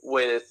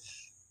 with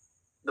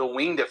the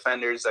wing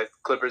defenders that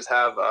Clippers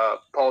have,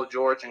 Paul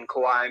George and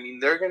Kawhi. I mean,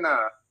 they're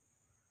gonna.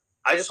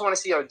 I just want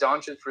to see how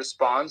Doncic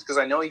responds because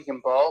I know he can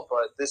ball,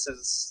 but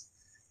it's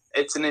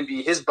going to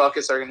be his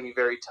buckets are going to be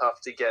very tough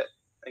to get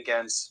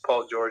against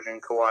Paul George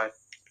and Kawhi.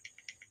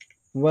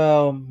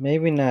 Well,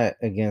 maybe not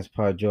against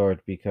Paul George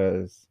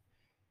because,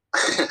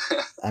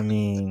 I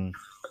mean,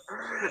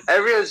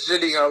 Everyone's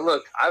shitting on.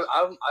 Look,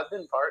 I've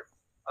been part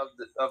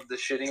of the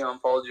shitting on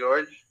Paul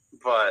George,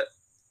 but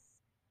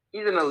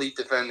he's an elite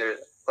defender.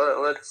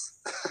 Let's.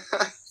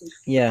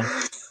 Yeah,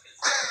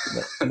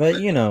 but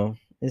you know,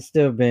 it's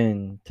still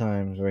been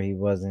times where he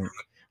wasn't.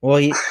 Well,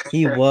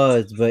 he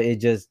was, but it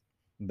just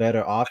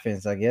better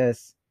offense, I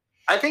guess.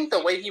 I think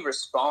the way he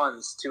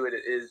responds to it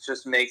is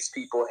just makes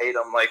people hate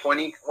him. Like when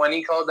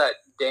he called that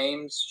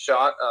Dame's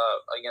shot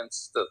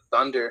against the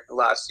Thunder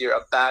last year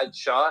a bad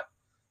shot.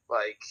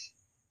 Like,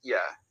 yeah,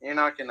 you're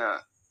not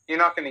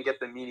gonna get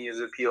the media's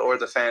appeal or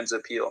the fans'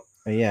 appeal.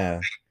 But yeah,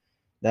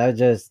 that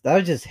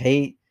was just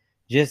hate,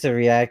 just a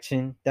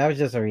reaction. That was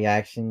just a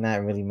reaction,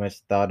 not really much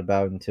thought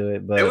about into it.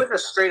 It But was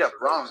just straight up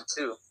wrong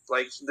too.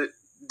 Like the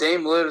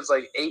Dame Lillard was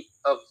like 8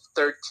 of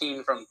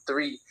 13 from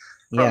three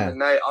from the yeah,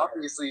 night.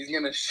 Obviously, he's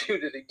gonna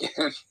shoot it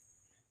again.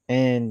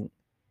 and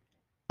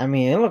I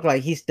mean, it looked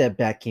like he stepped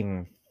back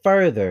even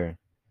further,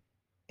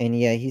 and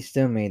yeah, he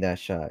still made that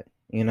shot.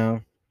 You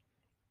know,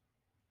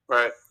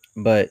 Right.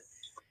 but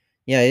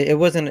yeah, it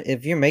wasn't.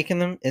 If you're making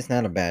them, it's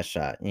not a bad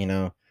shot. You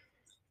know,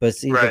 but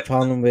see, the Right.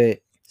 problem with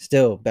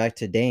still back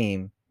to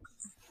Dame.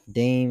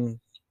 Dame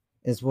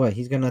is what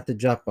he's gonna have to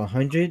drop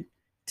 100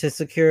 to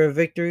secure a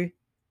victory.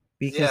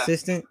 Be Yeah.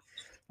 consistent.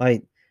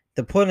 Like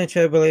the Portland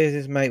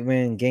Trailblazers might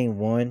win game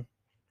one,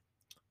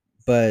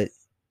 but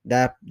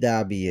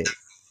that'll be it.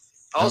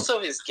 Also,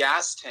 his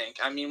gas tank.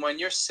 I mean, when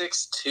you're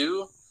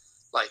 6'2",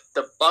 like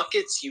the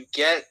buckets you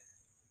get.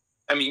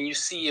 I mean, you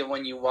see it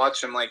when you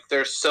watch him. Like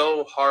they're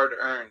so hard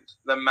earned.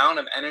 The amount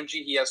of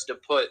energy he has to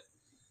put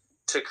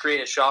to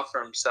create a shot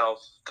for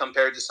himself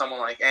compared to someone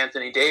like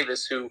Anthony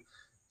Davis, who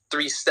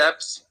 3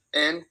 steps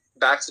in,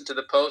 backs it to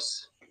the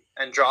post,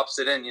 and drops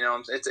it in. You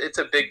know, it's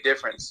a big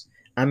difference.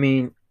 I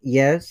mean,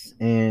 yes,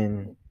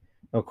 and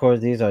of course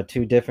these are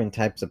two different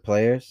types of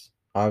players,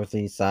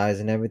 obviously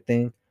size and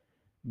everything,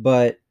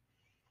 but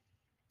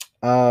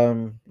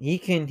he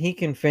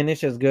can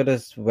finish as good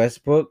as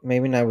Westbrook,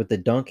 maybe not with the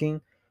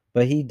dunking,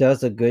 but he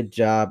does a good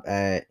job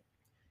at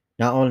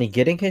not only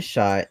getting his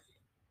shot,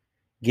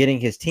 getting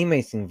his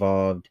teammates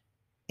involved,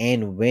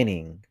 and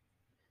winning.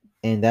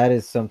 And that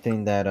is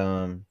something that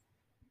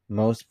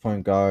most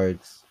point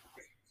guards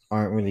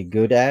aren't really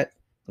good at.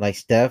 Like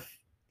Steph,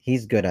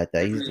 he's good at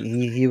that.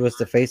 He was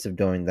the face of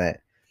doing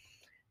that.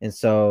 And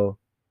so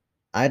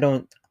I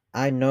don't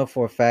I know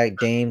for a fact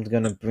Dame's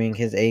gonna bring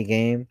his A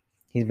game.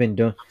 He's been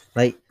doing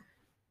like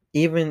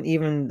even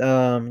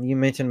you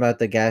mentioned about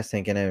the gas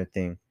tank and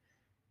everything.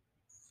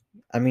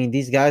 I mean,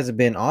 these guys have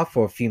been off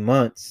for a few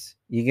months.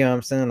 You get what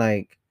I'm saying?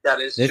 Like That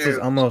is this is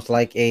true. almost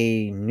like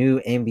a new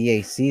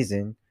NBA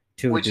season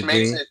to a Which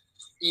makes degree. it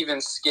even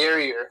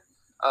scarier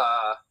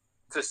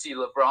to see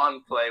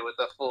LeBron play with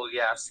a full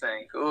gas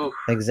tank. Ooh,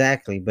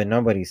 Exactly, but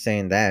nobody's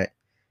saying that.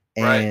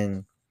 right.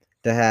 And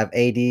to have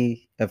AD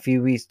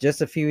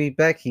just a few weeks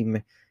back, he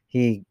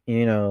he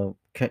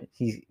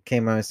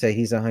came out and said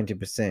he's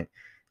 100%.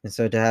 And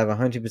so to have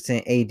 100%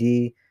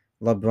 AD,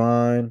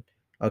 LeBron,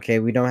 okay,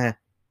 we don't have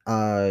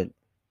uh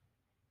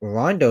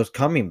Rondo's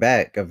coming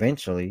back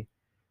eventually,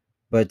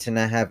 but to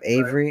not have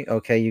Avery,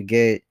 okay, you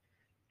get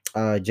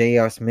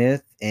J.R.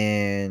 Smith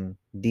and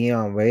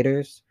Dion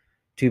Waiters,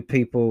 two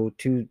players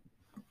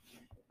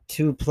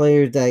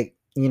that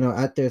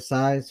at their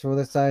size for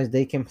their size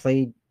they can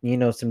play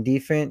some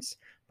defense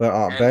but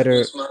are And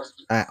better Kuzma.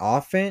 at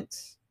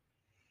offense.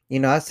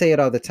 I say it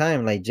all the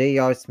time, like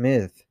J.R.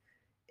 Smith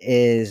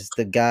is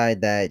the guy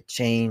that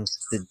changed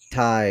the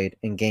tide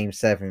in game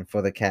 7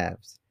 for the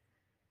Cavs.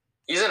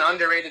 He's an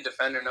underrated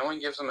defender. No one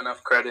gives him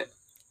enough credit.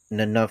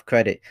 Enough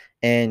credit.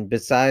 And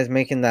besides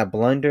making that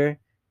blunder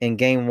in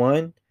game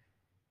 1,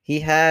 he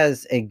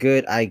has a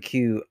good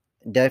IQ,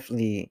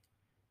 definitely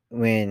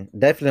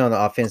definitely on the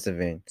offensive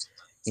end.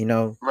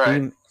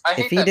 Right. He I if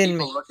hate he that didn't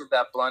people look at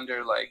that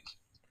blunder like.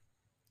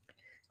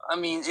 I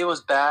mean, it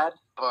was bad,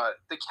 but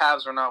the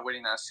Cavs were not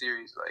winning that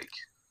series. Like,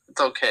 it's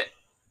okay.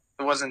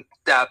 It wasn't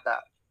that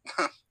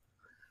bad.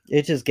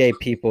 it just gave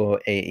people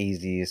a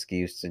easy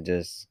excuse to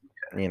just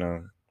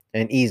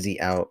an easy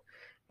out.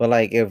 But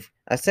like if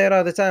I say it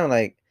all the time,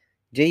 like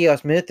J.R.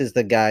 Smith is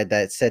the guy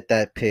that set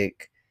that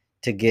pick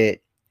to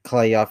get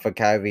Clay off of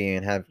Kyrie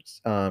and have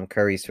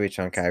Curry switch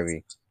on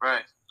Kyrie.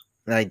 Right.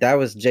 Like that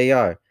was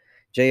JR.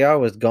 JR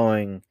was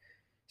going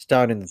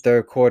starting the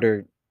third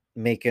quarter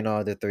making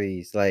all the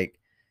threes. Like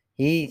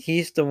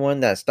he's the one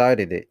that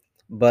started it.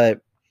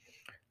 But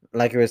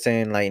like you were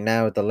saying, like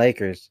now with the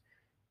Lakers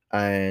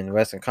and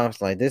Western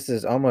Conference, like this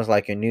is almost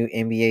like a new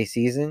NBA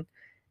season.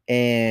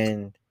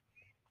 And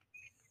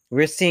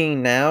we're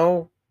seeing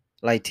now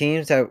like the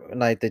teams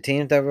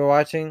that we're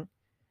watching,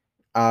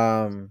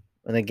 and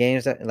the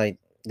games that like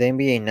the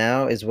NBA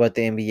now is what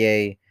the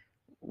NBA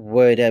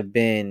would have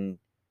been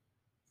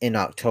in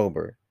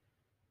October.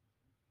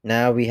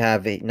 Now we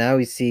have it. Now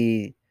we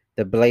see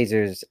the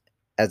Blazers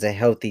as a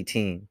healthy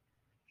team.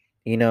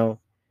 You know,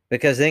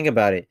 because think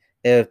about it.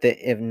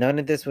 If none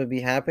of this would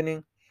be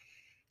happening,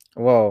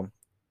 well,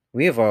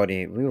 we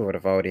would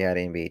have already had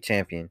an NBA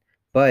champion.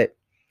 But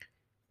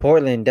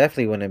Portland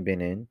definitely wouldn't have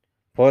been in.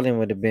 Portland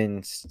would have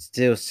been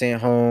still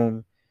sent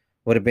home,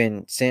 would have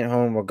been sent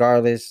home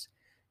regardless,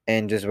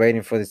 and just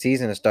waiting for the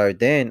season to start.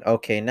 Then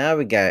okay, now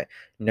we got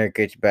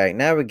Nurkic back.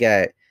 Now we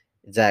got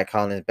Zach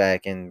Collins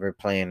back, and we're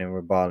playing and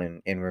we're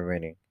balling and we're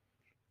winning.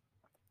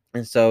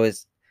 And so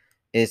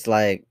it's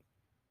like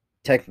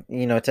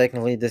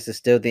technically this is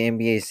still the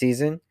NBA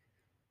season,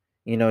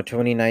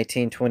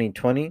 2019,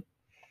 2020,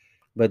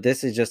 but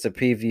this is just a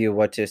preview of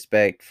what to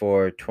expect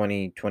for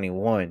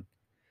 2021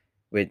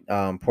 with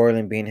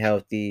Portland being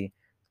healthy,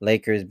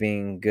 Lakers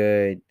being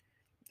good,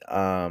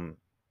 um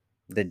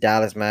the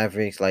Dallas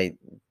Mavericks,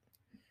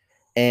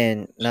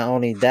 and not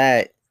only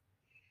that,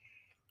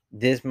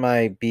 this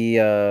might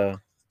be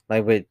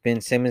like with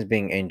Ben Simmons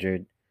being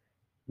injured,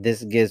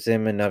 this gives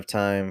him enough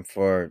time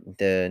for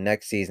the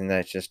next season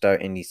that should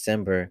start in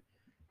December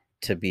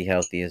to be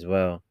healthy as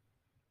well.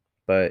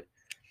 But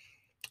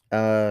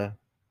uh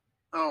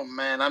Oh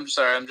man, I'm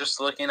sorry. I'm just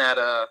looking at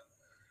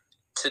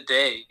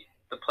today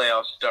the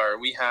playoff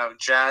start. We have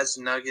Jazz,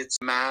 Nuggets,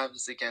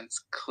 Mavs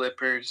against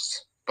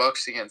Clippers,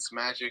 Bucks against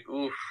Magic.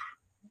 Oof,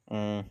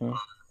 mhm.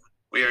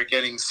 we are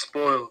getting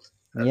spoiled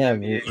as Yeah,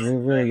 we NBA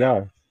right really now.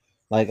 are.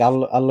 Like I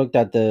looked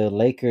at the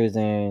Lakers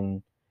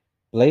and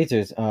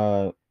Blazers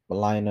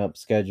lineup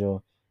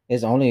schedule.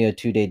 It's only a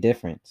 2-day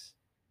difference.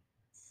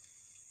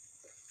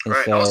 And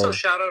Right. Also, so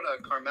shout out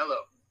Carmelo.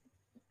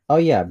 oh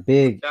yeah,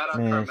 big Shout out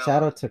man. Shout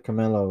Carmelo. out to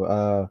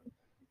Carmelo.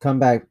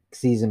 Comeback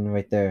season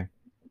right there.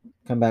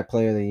 Comeback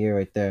player of the year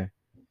right there.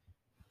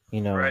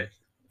 Right.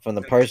 From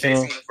the And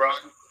personal facing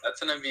LeBron, that's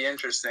gonna be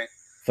interesting.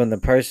 from the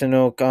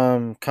personal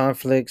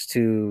conflicts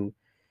to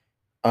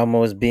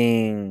almost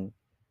being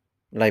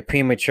like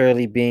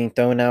prematurely being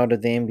thrown out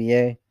of the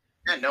NBA.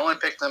 Yeah, no one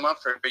picked them up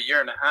for a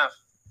year and a half.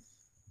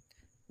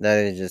 That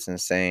is just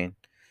insane.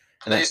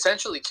 And they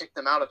essentially kicked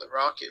them out of the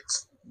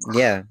Rockets.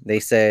 Yeah, they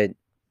said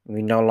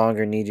we no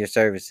longer need your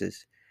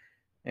services,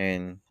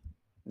 and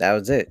that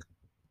was it.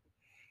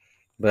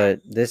 But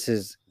this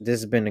has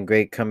been a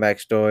great comeback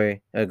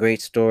story, a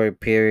great story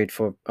period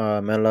for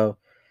Melo.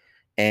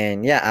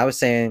 And yeah, I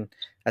said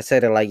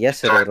it like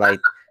yesterday, like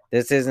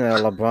this isn't a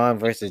LeBron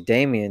versus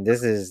Damian.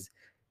 This is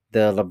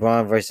the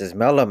LeBron versus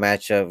Melo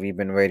matchup we've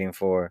been waiting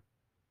for.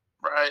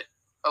 Right.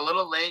 A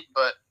little late,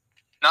 but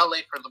not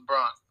late for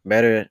LeBron.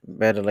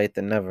 Better late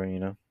than never.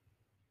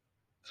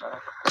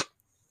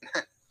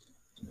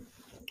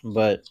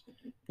 But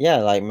yeah,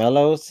 like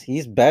Melo's,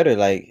 he's better.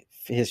 Like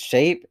his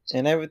shape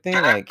and everything,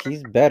 like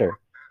he's better.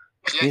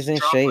 Yeah, He's he in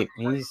dropped like shape.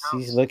 20 He's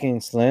pounds. looking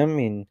slim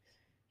and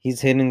he's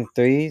hitting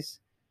threes.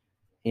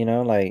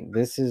 Like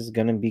this is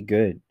gonna be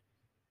good.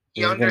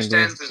 He This is gonna be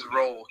understands his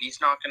role. He's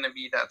not going to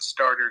be that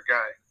starter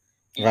guy.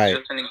 He's right.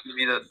 just going to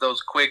be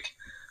those quick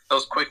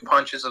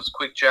punches, those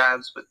quick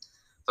jabs with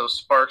those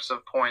sparks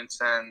of points,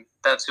 and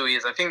that's who he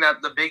is. I think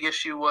that the big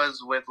issue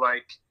was with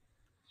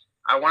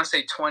I want to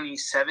say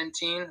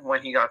 2017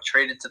 when he got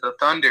traded to the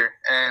Thunder,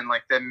 and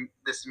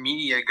this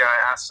media guy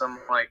asked him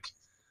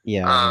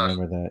Yeah, I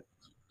remember that.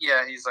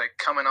 yeah, he's like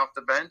coming off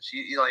the bench.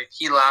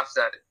 He laughed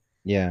at it.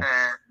 Yeah.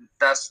 And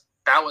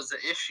that was the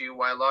issue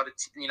why a lot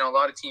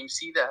of teams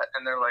see that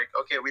and they're like,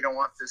 okay, we don't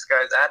want this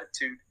guy's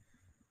attitude.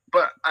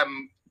 But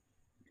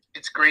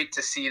it's great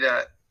to see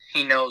that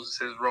he knows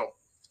his role.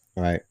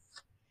 Right.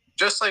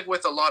 Just like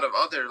with a lot of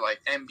other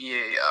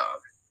NBA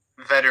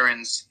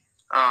veterans,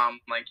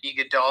 like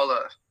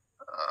Iguodala,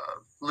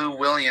 Lou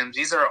Williams.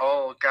 These are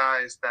all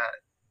guys that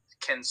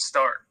can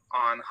start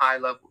on high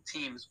level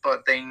teams,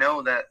 but they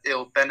know that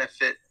it'll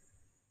benefit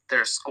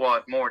their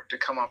squad more to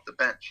come off the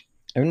bench.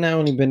 It would not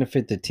only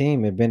benefit the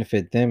team, it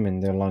benefit them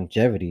and their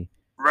longevity.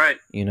 Right.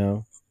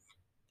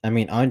 I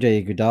mean,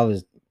 Andre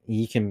Iguodala,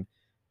 he can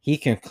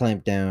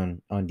clamp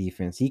down on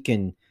defense. He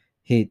can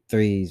hit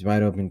threes,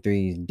 wide open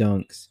threes,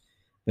 dunks.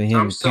 But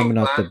him I'm so coming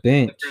off the glad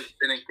bench, the Clippers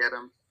didn't get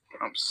him.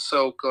 I'm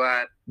so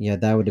glad. yeah,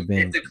 that would have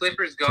been If the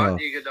Clippers got tough.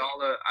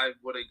 Iguodala, I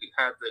would have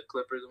had the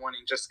Clippers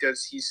winning just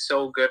because he's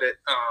so good at,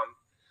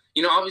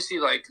 obviously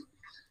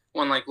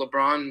when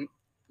LeBron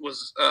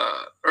was,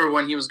 or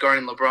when he was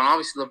guarding LeBron,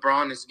 obviously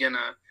LeBron is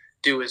gonna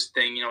do his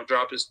thing,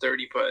 drop his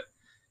 30, but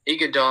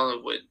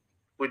Iguodala would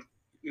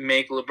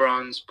make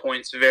LeBron's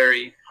points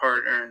very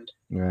hard earned.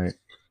 Right.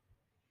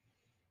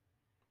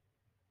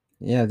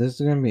 Yeah, this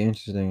is gonna be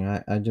interesting.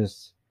 I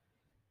just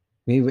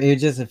it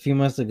was just a few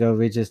months ago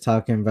we just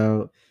talking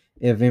about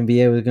if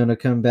NBA was gonna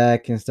come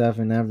back and stuff,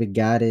 and now we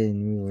got it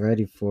and we were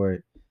ready for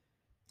it.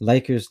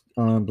 Lakers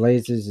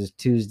Blazers is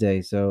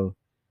Tuesday, so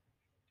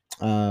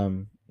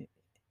um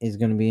it's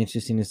gonna be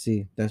interesting to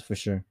see. That's for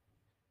sure.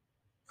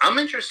 I'm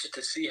interested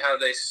to see how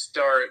they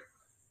start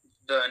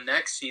the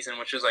next season,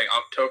 which is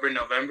October,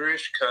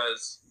 November-ish,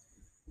 because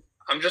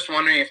I'm just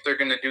wondering if they're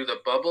going to do the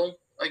bubble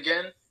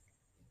again.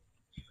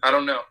 I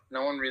don't know.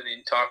 No one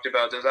really talked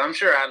about this. I'm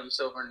sure Adam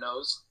Silver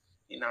knows,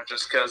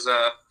 just because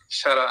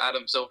shout out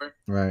Adam Silver.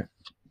 Right.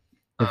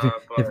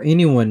 If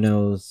anyone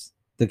knows,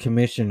 the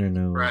commissioner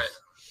knows. Right.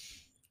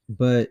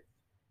 But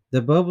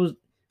the bubbles,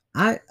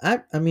 I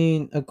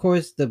mean, of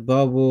course, the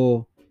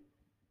bubble,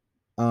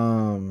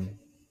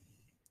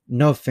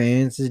 no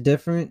fans is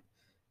different,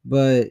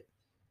 but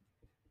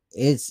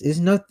it's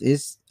not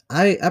it's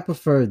I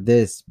prefer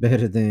this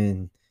better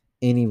than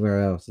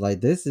anywhere else.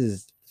 Like this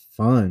is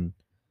fun.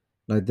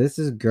 Like this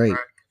is great. Right.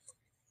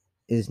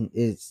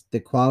 It's the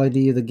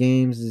quality of the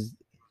games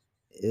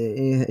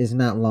is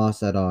not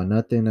lost at all.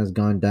 Nothing has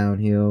gone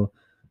downhill.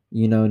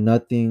 You know,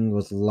 nothing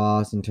was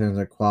lost in terms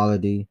of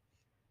quality.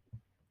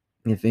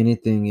 If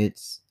anything,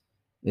 it's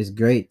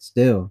great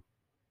still.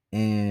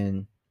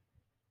 And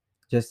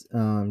just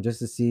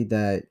to see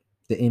that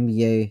the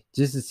NBA,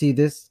 just to see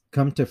this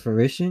come to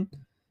fruition.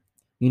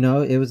 You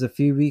know, it was a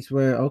few weeks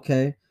where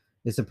okay,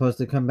 it's supposed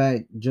to come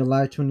back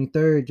July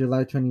 23rd,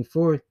 July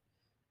 24th,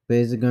 but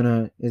is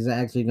it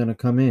actually gonna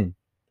come in?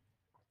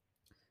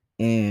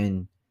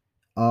 And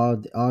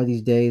all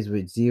these days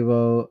with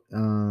zero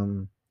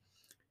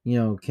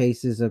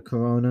cases of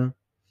corona,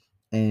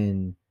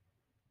 and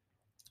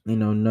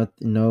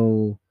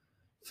no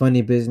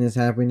funny business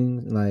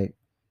happening. Like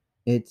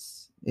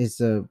it's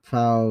a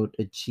proud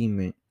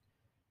achievement,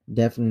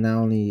 definitely, not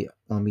only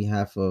on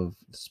behalf of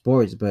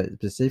sports but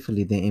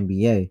specifically the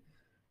NBA.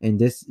 And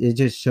this, it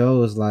just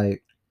shows,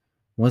 like,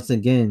 once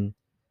again,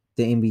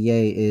 the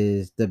NBA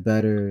is the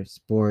better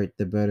sport,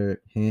 the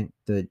better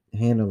the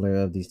handler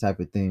of these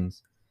type of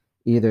things,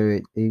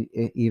 either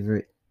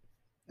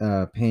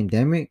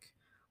pandemic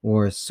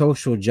or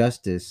social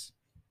justice.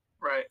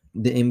 Right.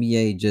 The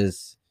NBA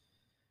just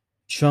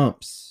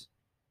trumps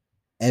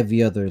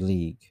every other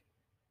league.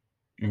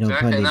 No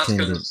Exactly, pun and that's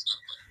intended.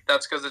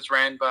 because it's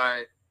ran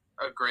by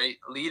a great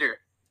leader.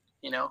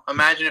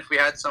 Imagine if we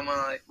had someone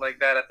like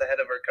that at the head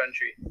of our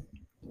country.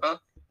 Huh?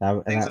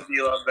 That Things that would be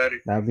a lot better.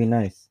 that would be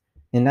nice.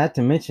 And not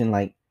to mention,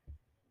 like,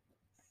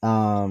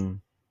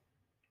 um,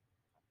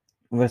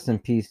 rest in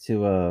peace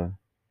to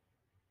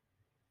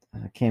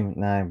I can't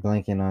now I'm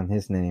blanking on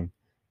his name,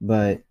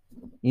 but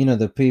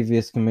the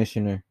previous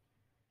commissioner.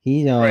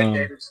 He Right,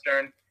 David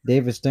Stern.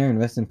 David Stern.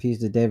 Rest in peace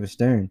to David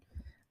Stern.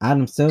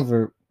 Adam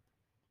Silver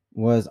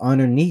was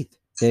underneath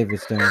David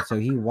Stern, so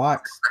he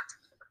watched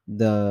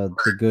the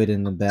good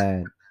and the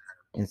bad,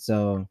 and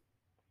so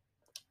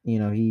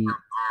he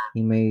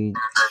made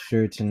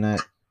sure to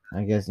not,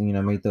 I guess,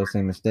 make those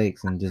same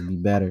mistakes and just be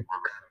better.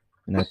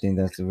 And I think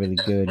that's a really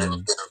good.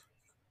 And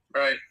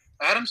Right.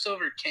 Adam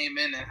Silver came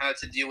in and had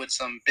to deal with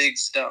some big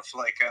stuff,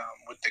 like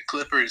with the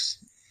Clippers.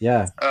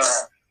 yeah,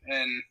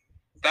 And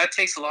that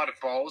takes a lot of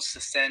balls to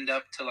stand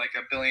up to like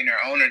a billionaire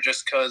owner,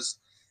 just because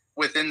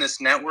within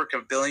this network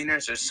of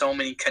billionaires, there's so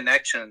many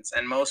connections,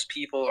 and most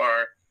people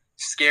are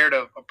scared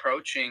of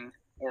approaching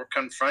or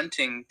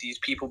confronting these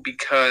people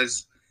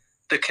because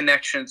the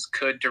connections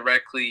could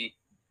directly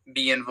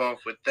be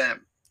involved with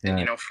them,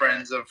 and right,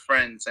 friends of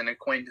friends and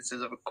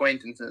acquaintances of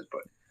acquaintances.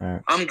 But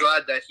right, I'm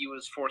glad that he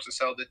was forced to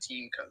sell the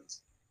team,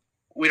 because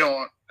we don't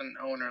want an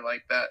owner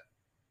like that.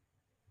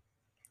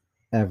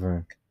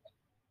 ever.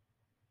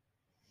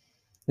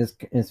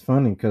 It's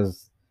funny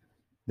because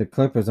the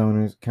Clippers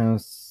owners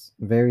counts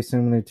very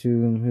similar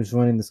to who's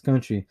running this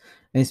country.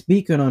 And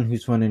speaking on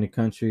who's running the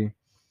country,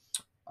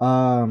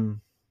 um,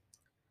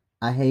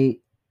 I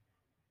hate,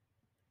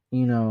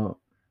 you know,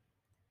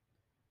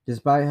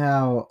 despite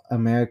how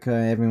America,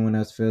 everyone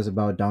else feels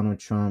about Donald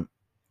Trump,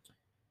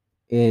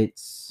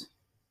 it's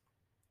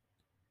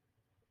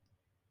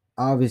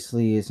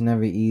obviously it's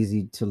never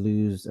easy to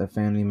lose a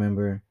family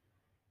member,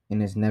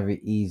 and it's never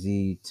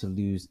easy to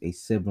lose a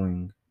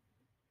sibling.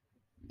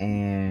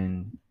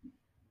 And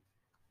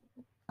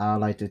I'd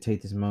like to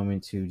take this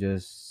moment to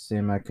just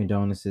send my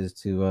condolences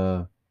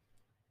to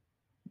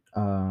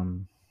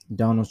um,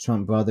 Donald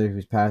Trump brother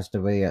who's passed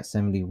away at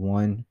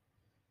 71.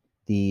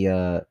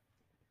 The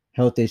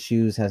health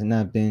issues has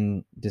not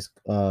been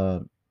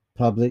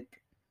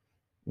public,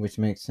 which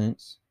makes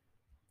sense.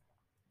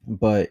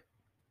 But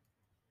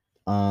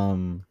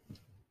um,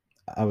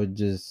 I would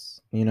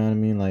just, you know what I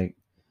mean, like,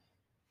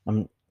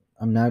 I'm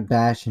I'm not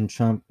bashing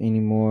Trump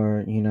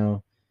anymore.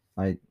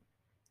 Like,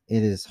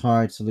 it is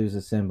hard to lose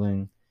a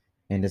sibling,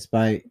 and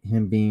despite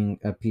him being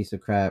a piece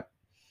of crap,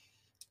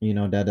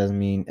 that doesn't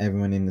mean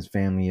everyone in his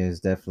family is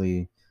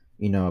definitely,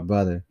 a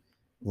brother.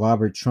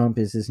 Robert Trump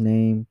is his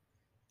name.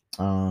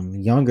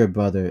 Younger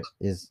brother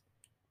is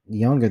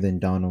younger than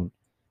Donald,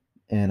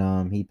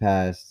 and he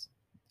passed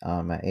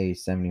at age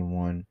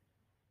 71.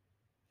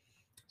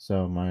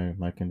 So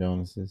my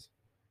condolences.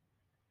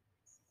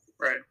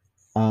 Right.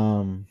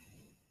 Um,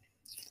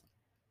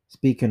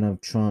 Speaking of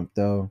Trump,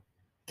 though,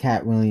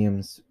 Cat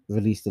Williams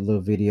released a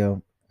little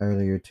video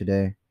earlier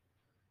today,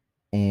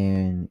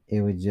 and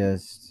it was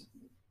just,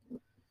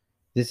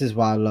 this is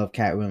why I love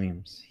Cat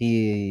Williams.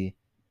 He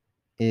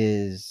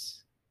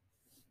is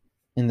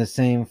in the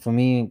same, for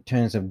me, in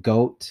terms of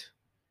GOAT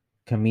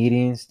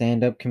comedians,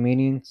 stand up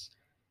comedians,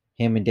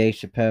 him and Dave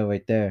Chappelle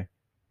right there,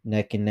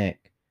 neck and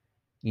neck.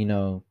 You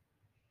know,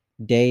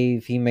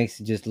 Dave, he makes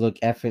it just look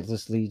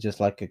effortlessly, just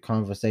like a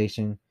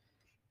conversation.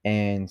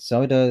 And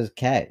so does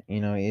Cat.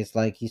 It's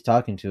like he's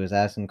talking to us,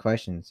 asking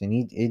questions, and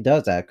he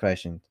does ask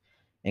questions.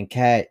 And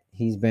Cat,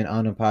 he's been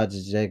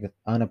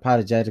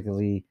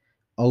unapologetically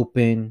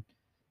open,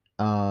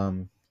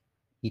 um,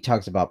 He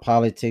talks about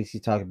politics. He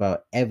talks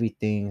about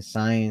everything,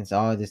 science,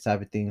 all this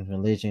type of things,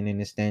 religion in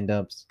his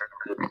stand-ups.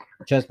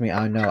 Trust me,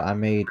 I know. I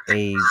made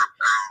a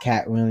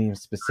Cat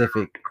Williams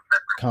specific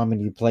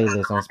comedy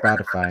playlist on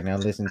Spotify, and I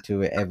listen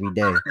to it every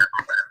day.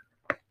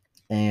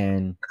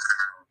 And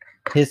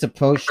his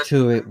approach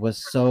to it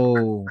was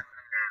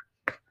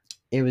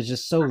it was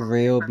just so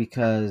real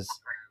because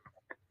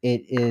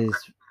it is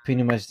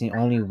pretty much the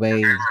only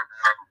way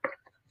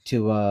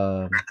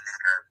to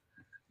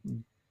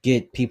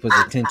get people's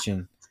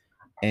attention.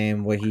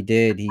 And what he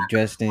did, he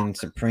dressed in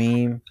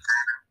Supreme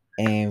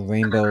and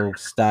rainbow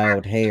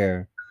styled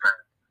hair.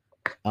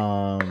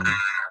 Um,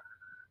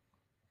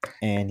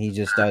 and he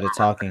just started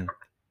talking.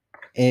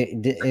 I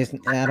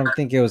don't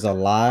think it was a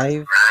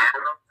live,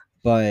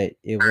 but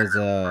it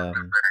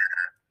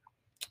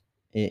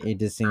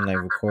just seemed like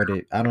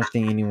recorded. I don't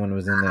think anyone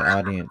was in the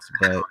audience,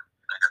 but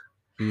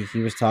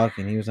he was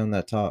talking. He was on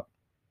that talk.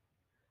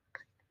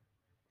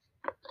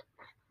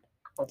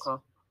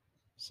 Okay.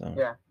 So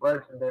Yeah,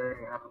 legendary.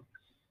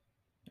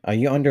 are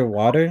you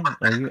underwater?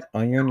 Are you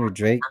on your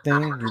Drake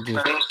thing?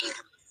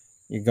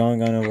 You're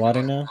going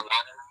underwater now?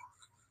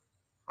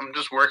 I'm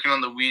just working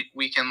on the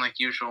weekend like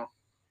usual.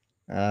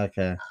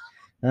 Okay.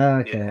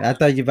 Okay. Yeah. I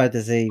thought you were about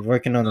to say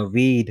working on the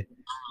weed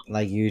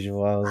like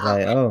usual. I was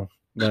like, oh,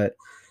 but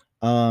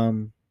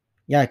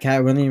yeah,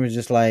 Cat Williams was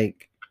just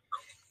like,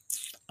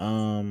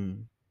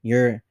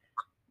 you're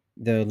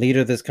the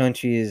leader of this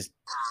country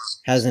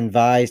has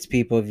advised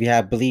people if you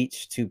have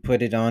bleach to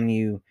put it on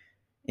you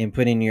and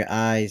put in your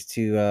eyes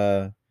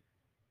to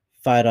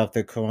fight off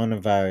the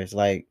coronavirus.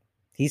 Like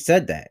he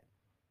said that.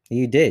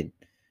 He did.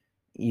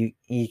 You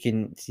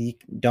can see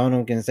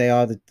Donald can say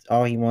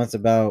all he wants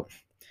about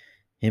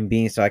him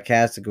being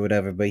sarcastic or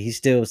whatever, but he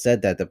still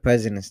said that. The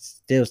president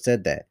still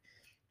said that.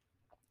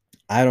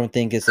 I don't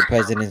think it's the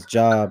president's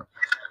job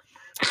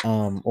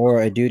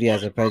or a duty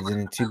as a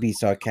president to be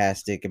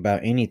sarcastic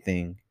about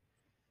anything.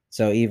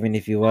 So even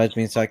if he was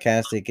being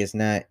sarcastic, it's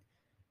not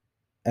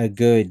a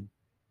good.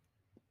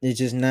 It's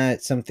just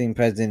not something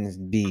presidents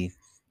be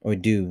or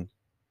do.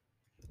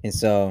 And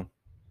so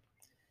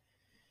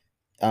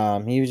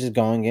he was just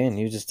going in.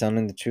 He was just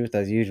telling the truth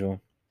as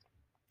usual.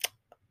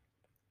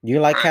 You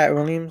like Cat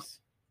Williams?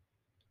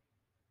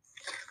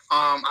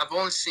 I've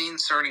only seen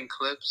certain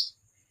clips.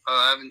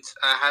 I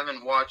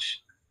haven't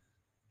watched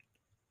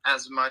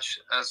as much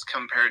as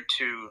compared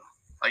to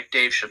like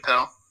Dave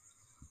Chappelle.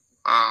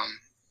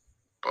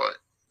 But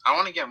I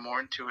want to get more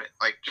into it,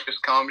 like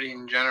just comedy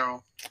in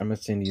general. I'm gonna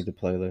send you the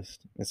playlist.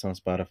 It's on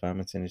Spotify. I'm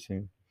gonna send it to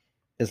you.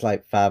 It's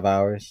like 5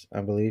 hours,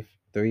 I believe.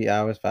 3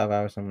 hours, 5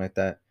 hours, something like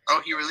that.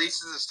 Oh, he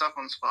releases his stuff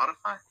on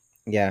Spotify?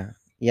 Yeah.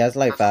 Yeah, it's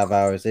like 5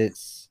 hours.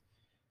 It's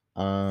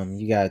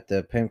you got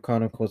the Pimp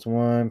Chronicles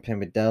 1,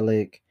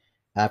 Pimpedelic,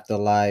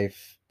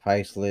 Afterlife,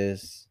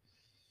 Priceless.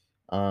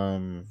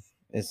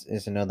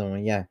 It's another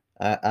one. Yeah.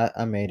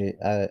 I made it.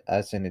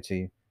 I sent it to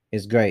you.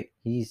 It's great.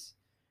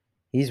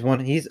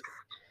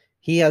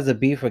 He has a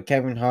beef with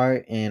Kevin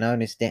Hart, and I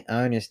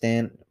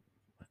understand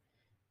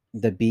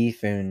the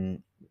beef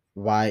and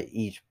why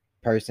each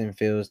person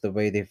feels the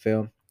way they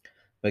feel.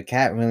 But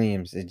Cat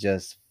Williams is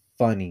just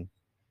funny.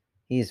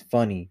 He's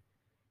funny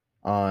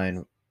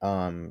on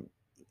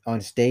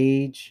on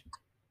stage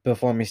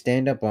performing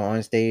stand up, or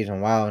on stage on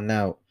Wild 'N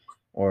Out,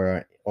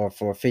 or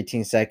for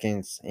 15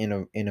 seconds in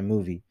a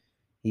movie.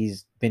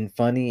 He's been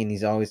funny and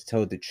he's always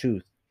told the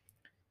truth.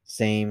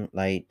 Same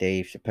like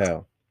Dave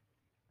Chappelle.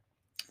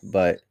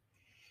 But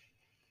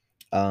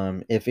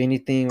if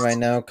anything right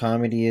now,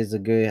 comedy is a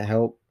good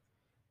help,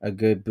 a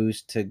good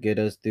boost to get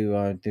us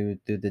through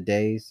the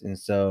days. And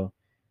so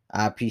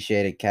I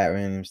appreciate it, Cat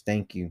Williams.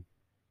 Thank you.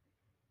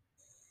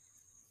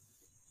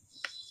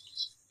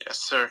 Yes,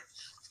 sir.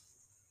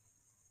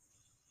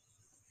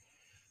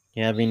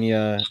 You have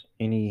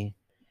any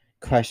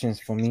questions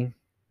for me?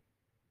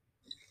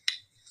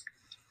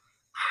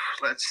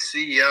 Let's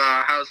see.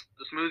 How's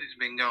the smoothies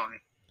been going?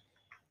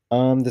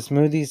 The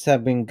smoothies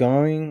have been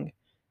going,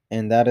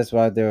 and that is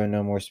why there are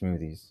no more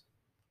smoothies.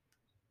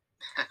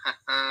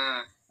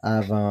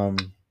 I've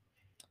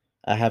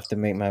I have to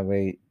make my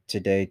way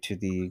today to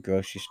the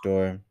grocery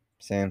store,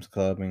 Sam's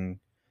Club, and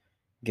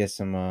get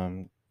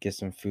some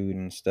food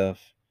and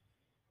stuff,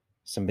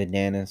 some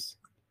bananas.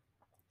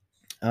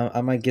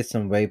 I might get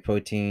some whey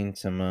protein,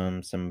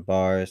 some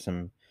bars,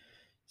 some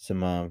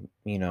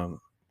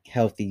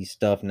healthy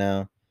stuff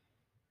now.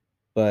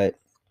 But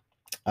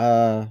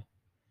uh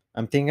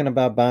I'm thinking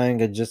about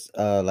buying just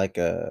like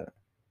a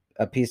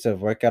piece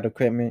of workout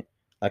equipment,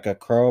 like a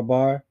curl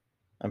bar.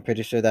 I'm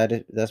pretty sure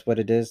that's what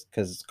it is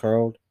because it's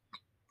curled.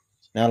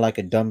 Not like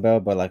a dumbbell,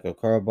 but like a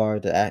curl bar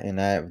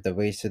and I have the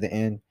weights to the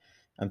end.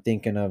 I'm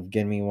thinking of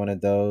getting me one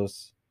of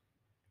those,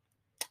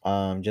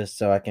 just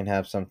so I can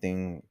have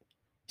something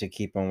to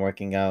keep on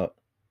working out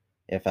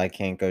if I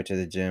can't go to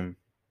the gym.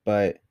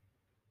 But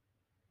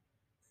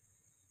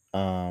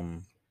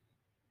um,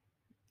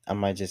 I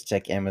might just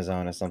check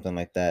Amazon or something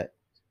like that.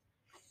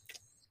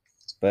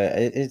 But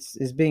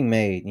it's being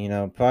made.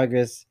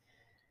 Progress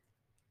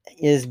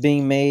is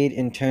being made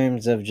in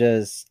terms of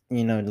just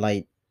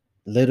like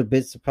little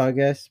bits of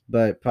progress,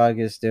 but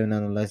progress still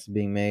nonetheless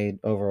being made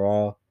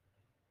overall.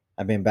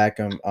 I've been back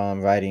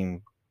on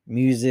writing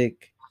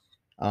music.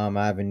 I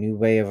have a new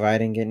way of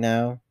writing it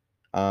now.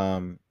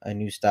 A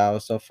new style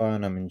so far,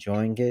 and I'm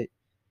enjoying it.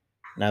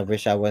 And I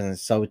wish I wasn't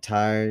so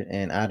tired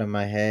and out of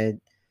my head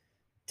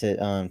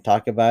to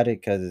talk about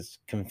it because it's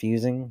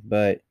confusing.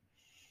 But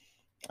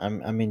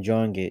I'm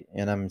enjoying it,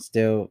 and I'm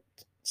still.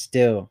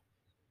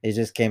 It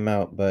just came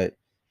out, but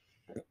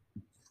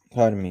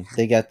pardon me.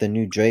 They got the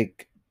new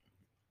Drake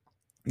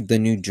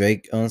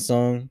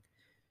song.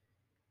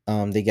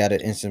 They got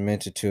an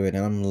instrumental to it,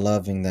 and I'm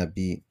loving that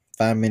beat.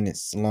 5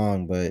 minutes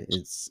long, but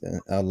it's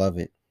I love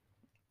it.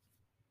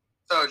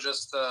 So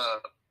just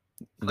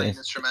playing Yes,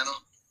 instrumental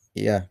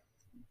yeah.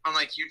 on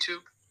like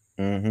YouTube.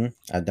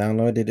 I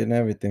downloaded it and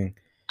everything.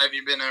 Have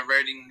you been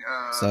writing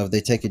So if they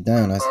take it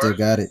down, I still bars?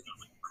 got it.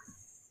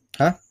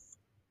 Huh?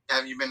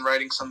 Have you been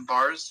writing some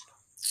bars?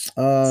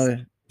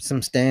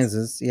 Some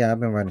stanzas. Yeah, I've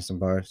been writing some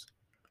bars.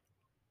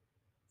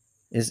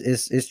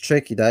 It's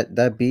tricky.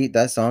 That beat,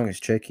 that song is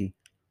tricky.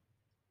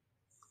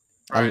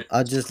 Right.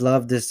 I just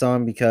love this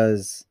song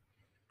because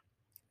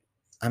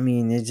I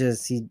mean it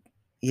just he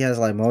has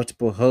like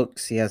multiple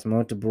hooks. He has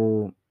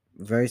multiple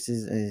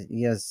verses, and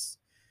he has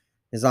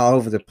it's all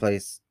over the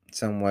place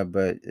somewhat,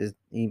 but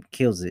he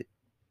kills it.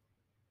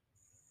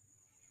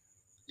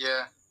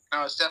 Yeah.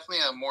 No, it's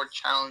definitely a more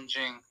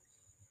challenging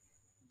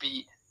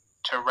beat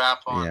to rap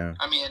on. Yeah.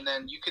 I mean, and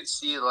then you could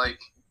see like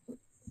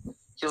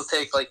he'll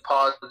take like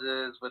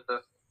pauses with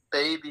the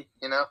baby,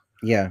 you know?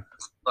 Yeah.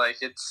 Like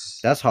it's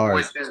That's hard.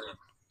 which is,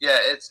 yeah,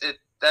 it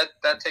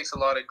that takes a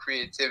lot of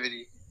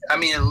creativity. I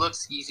mean, it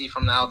looks easy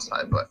from the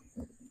outside, but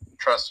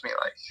trust me,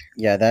 like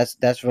Yeah,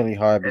 that's really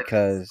hard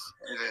because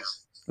it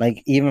is.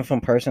 like even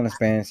from personal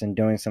experience and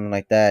doing something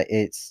like that,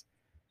 it's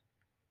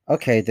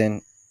okay,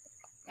 then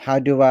how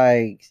do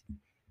I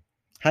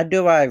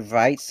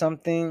write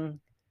something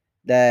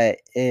that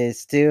is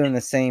still in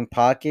the same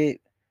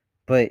pocket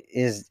but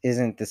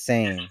isn't the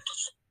same?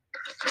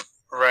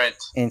 Right.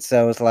 And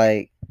so it's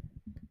like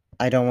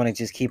I don't want to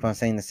just keep on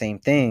saying the same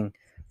thing,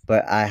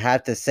 but I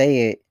have to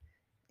say it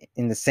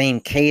in the same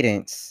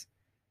cadence.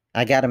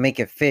 I got to make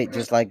it fit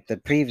just like the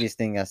previous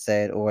thing I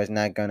said, or it's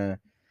not gonna.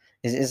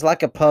 It's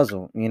like a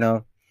puzzle, you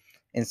know,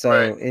 and so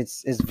Right.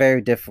 it's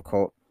very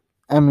difficult.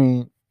 I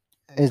mean,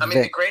 I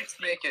mean, the greats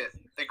make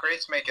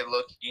it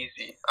look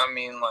easy. I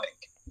mean,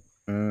 like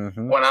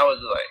when I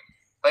was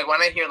like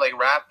when I hear like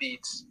rap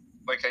beats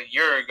like a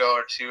year ago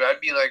or two,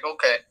 I'd be like,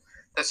 okay,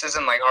 this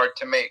isn't like hard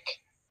to make.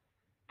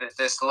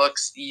 This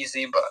looks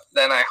easy, but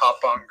then I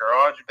hop on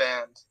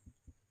GarageBand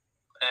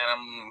and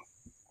I'm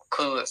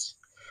clueless.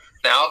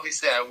 Now,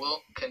 obviously, I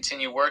will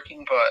continue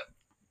working, but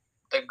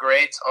the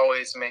greats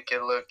always make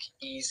it look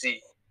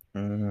easy.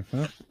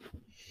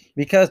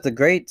 Because the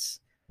greats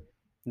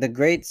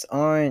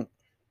aren't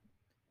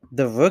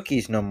the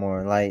rookies no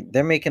more. Like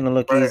they're making it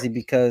look easy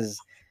because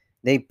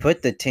they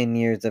put the 10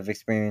 years of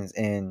experience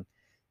in.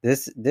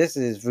 This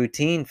is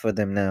routine for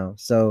them now.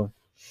 So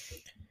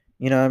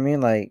you know what I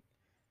mean? Like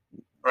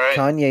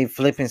Kanye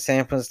flipping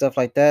samples and stuff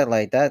like that.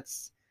 Like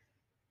that's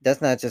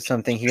not just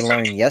something he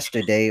learned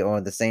yesterday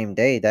or the same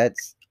day.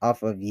 That's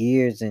off of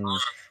years and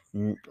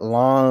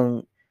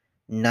long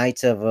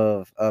nights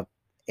of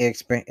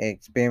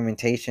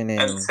experimentation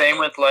and same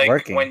with like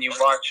working. when you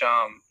watch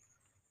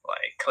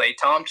like Klay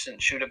Thompson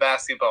shoot a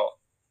basketball.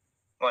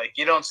 Like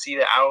you don't see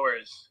the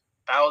hours,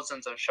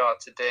 thousands of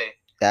shots a day.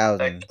 Thousands.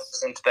 That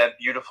goes into that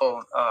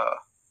beautiful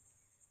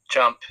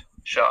jump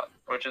shot,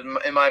 which is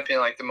in my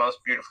opinion like the most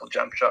beautiful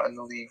jump shot in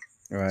the league.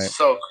 Right.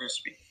 So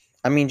crispy.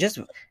 I mean, just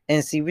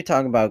and see, we're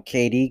talking about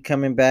KD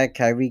coming back,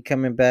 Kyrie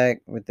coming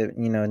back with the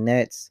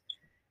Nets.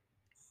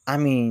 I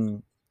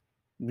mean,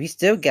 we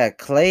still got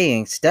Clay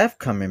and Steph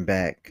coming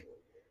back,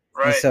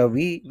 and so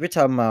we're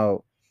talking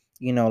about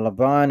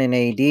LeBron and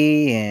AD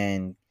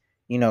and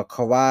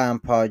Kawhi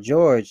and Paul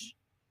George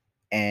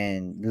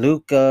and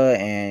Luka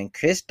and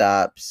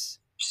Kristaps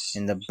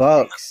and the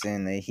Bucks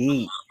and the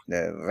Heat,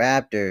 the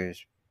Raptors,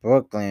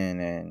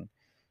 Brooklyn and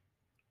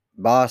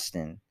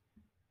Boston,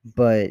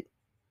 but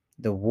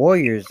the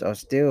Warriors are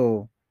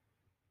still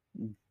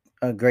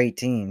a great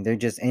team. They're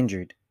just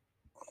injured.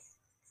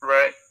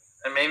 Right.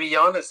 And maybe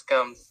Giannis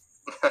comes.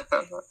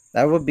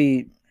 That would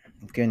be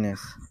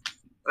goodness.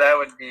 That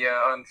would be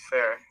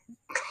unfair.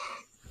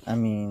 I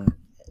mean,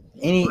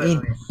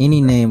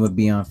 any name would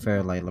be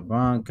unfair. Like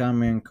LeBron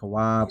coming,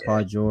 Kawhi,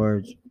 Paul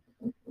George,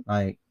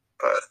 like.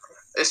 But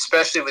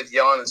especially with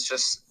Giannis,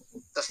 just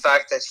the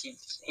fact that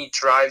he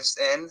drives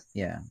in.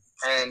 Yeah.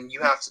 And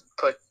you have to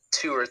put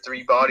 2 or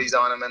 3 bodies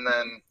on him, and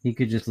then he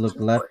could just look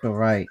left or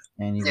right,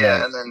 and he's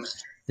and then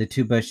the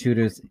 2 best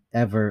shooters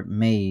ever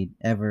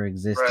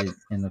existed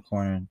in the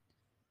corner.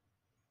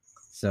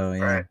 So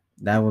yeah,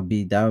 that would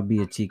be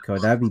a cheat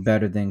code. That'd be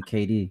better than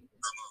KD.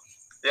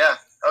 Yeah.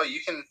 Oh, you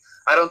can.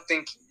 I don't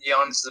think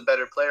Giannis is a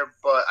better player,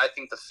 but I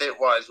think the fit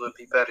wise would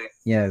be better.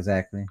 Yeah,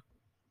 exactly.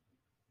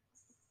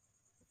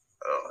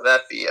 Oh,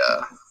 that'd be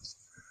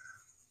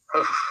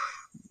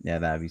yeah,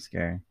 that'd be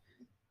scary.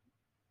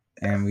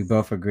 And we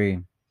both agree.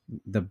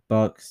 the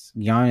Bucks.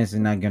 Giannis is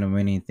not gonna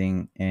win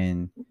anything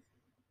in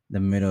the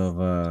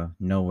middle of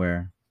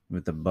nowhere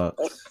with the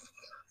Bucks.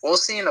 We'll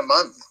see in a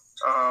month,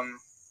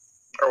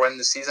 or when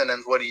the season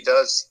ends, what he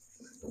does,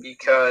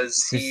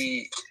 because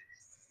he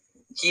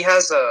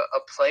has a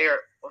player.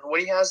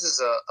 What he has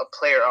is a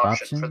player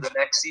option for the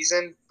next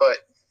season,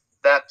 but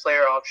that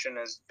player option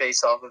is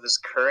based off of his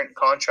current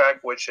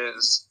contract, which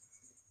is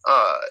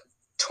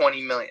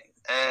 $20 million,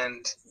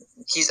 and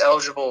he's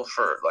eligible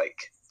for like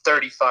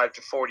 35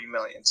 to 40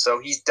 million. So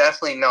he's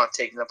definitely not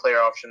taking the player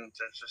option.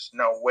 There's just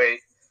no way.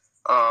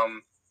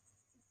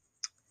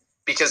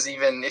 Because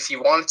even if he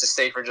wanted to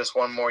stay for just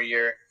one more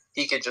year,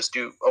 he could just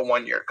do a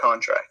 1-year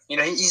contract. You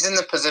know, he's in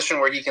the position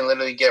where he can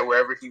literally get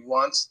wherever he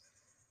wants.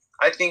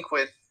 I think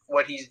with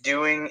what he's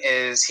doing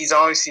is he's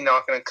obviously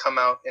not going to come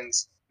out and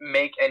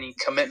make any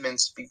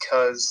commitments,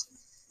 because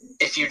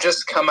if you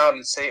just come out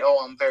and say, oh,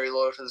 I'm very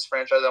loyal to this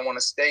franchise, I want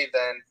to stay,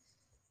 then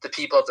the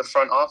people at the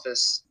front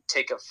office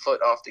take a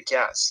foot off the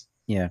gas.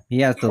 Yeah,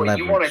 he has the leverage.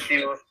 What you want to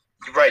do,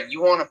 right,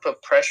 you want to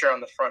put pressure on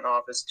the front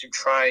office to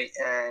try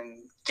and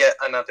get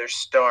another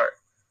star.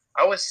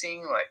 I was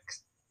seeing,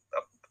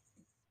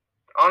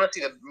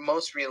 honestly, the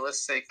most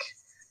realistic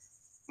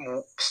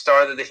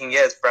star that they can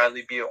get is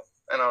Bradley Beal.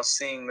 And I was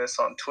seeing this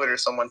on Twitter,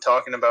 someone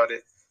talking about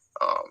it.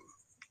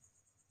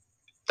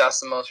 That's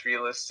the most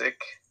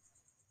realistic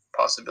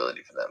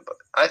possibility for them. But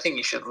I think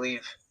he should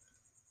leave.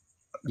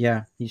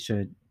 Yeah, he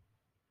should.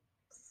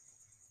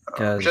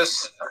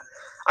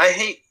 I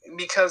hate,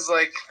 because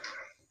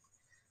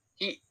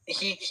he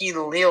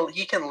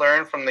can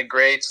learn from the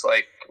greats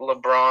like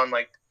LeBron.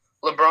 Like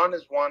LeBron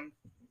has won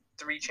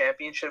 3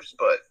 championships,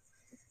 but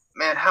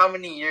man, how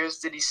many years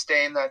did he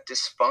stay in that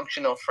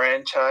dysfunctional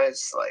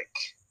franchise?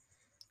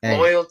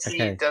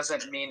 Loyalty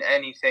doesn't mean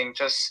anything.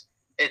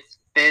 It's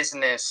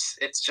business.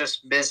 It's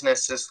just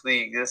business, this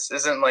league. This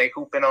isn't like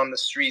hooping on the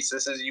streets.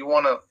 This is, you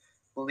want to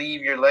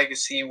leave your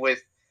legacy with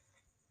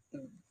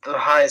the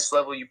highest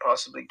level you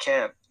possibly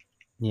can.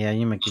 Yeah,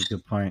 you make a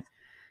good point.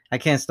 I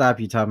can't stop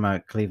you talking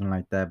about Cleveland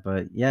like that,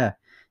 but yeah.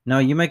 No,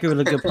 you make a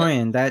really good point,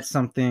 and that's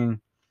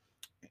something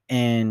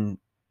in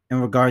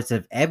regards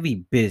of every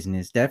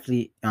business,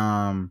 definitely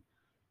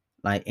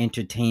like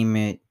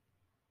entertainment,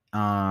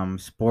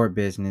 sport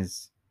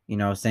business,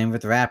 same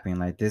with rapping.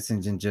 Like, this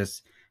isn't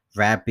just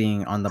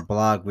rapping on the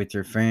blog with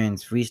your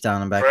friends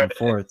freestyling back and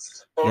forth.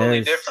 It's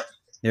totally different.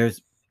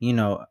 There's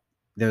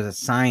a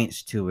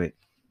science to it.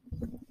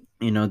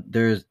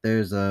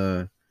 There's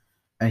a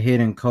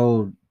hidden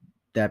code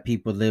that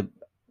people live,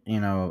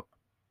 or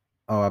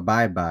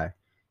abide by.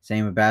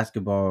 Same with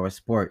basketball or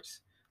sports.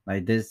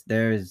 Like this,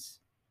 y'all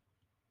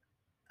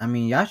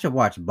should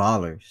watch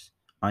Ballers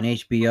on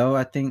HBO.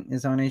 I think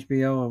it's on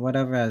HBO or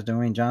whatever, has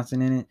Dwayne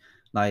Johnson in it.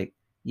 Like,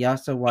 y'all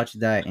should watch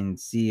that and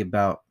see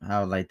about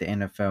how like the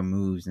NFL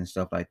moves and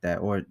stuff like that,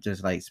 or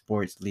just like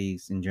sports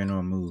leagues in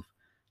general move.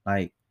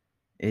 Like,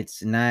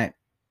 it's not,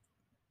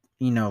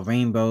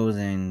 rainbows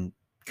and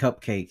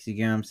cupcakes. You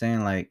get what I'm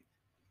saying? Like,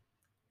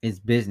 it's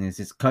business.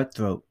 It's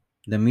cutthroat.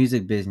 The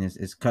music business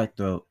is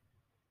cutthroat.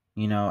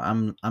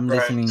 I'm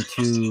listening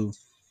to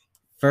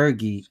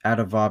Fergie, out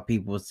of all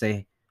people,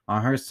 say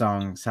on her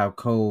songs how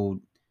cold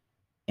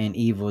and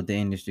evil the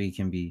industry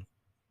can be.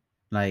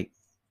 Like,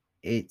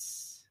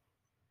 it's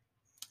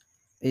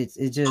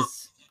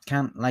just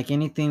kind of like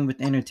anything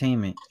with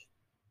entertainment.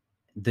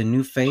 The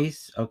new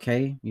face,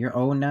 okay, you're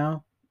old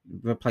now,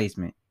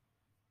 replacement.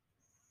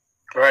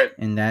 Right.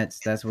 And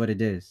that's what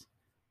it is.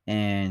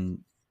 And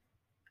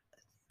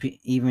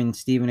even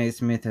Stephen A.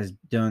 Smith has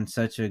done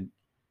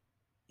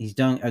he's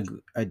done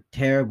a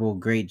terrible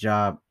great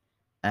job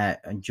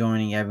at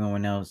joining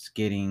everyone else,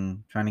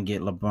 trying to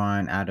get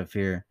LeBron out of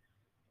here.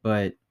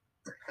 But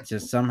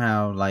just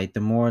somehow, like, the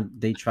more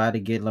they try to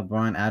get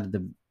LeBron out of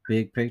the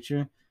big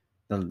picture,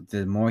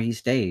 the more he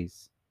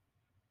stays.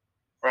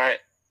 Right.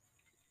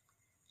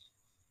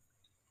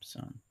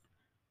 So,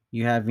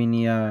 you have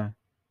any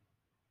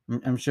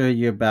I'm sure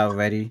you're about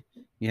ready.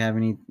 You have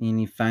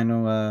any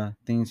final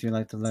things you'd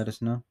like to let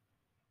us know?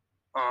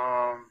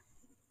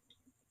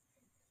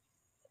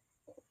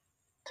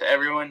 To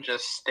everyone,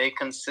 just stay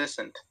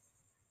consistent.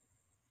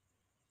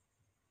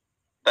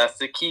 That's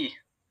the key.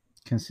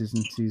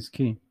 Consistency is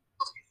key.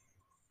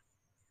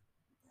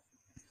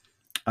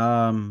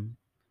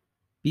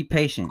 Be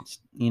patient.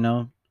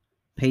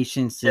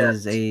 Patience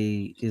is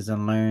a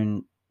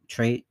learned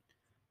trait.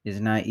 It's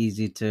not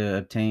easy to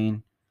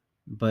obtain,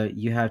 but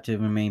you have to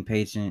remain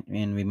patient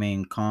and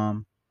remain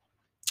calm.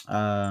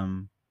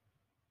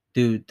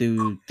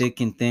 Do thick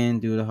and thin,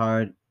 do the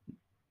hard,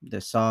 the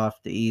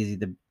soft, the easy,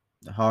 the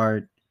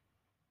hard.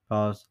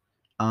 Pause.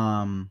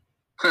 Don't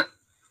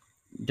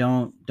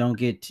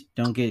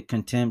get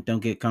contempt.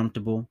 Don't get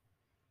comfortable.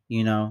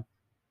 The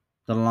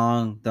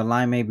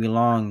line may be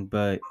long,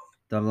 but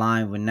the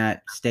line would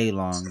not stay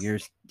long. You're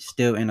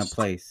still in a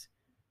place.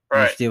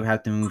 Right. You still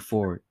have to move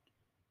forward.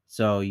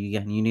 So you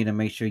need to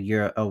make sure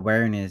your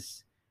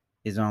awareness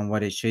is on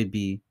what it should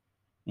be,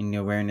 and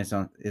your awareness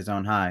is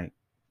on high,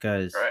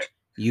 because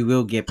you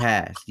will get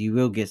passed. You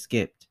will get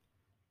skipped.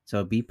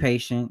 So be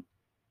patient.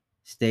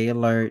 stay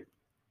alert,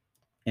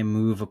 and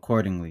move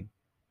accordingly.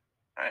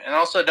 All right. And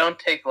also, don't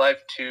take life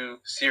too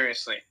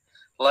seriously.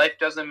 Life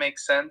doesn't make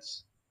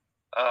sense,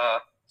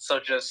 so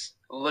just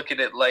look at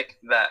it like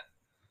that.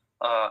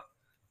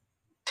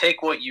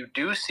 Take what you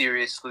do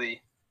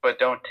seriously, but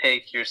don't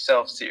take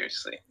yourself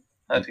seriously.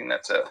 I think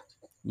that's a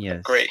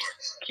Yes. great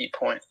key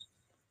point.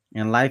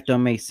 And life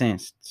don't make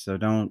sense, so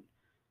don't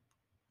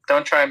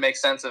try and make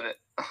sense of it.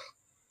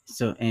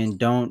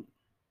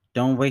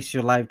 Don't waste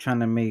your life trying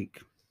to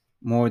make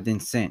more than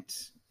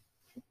sense.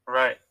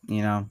 Right.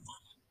 You know.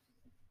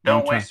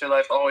 Don't waste your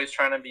life always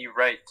trying to be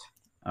right.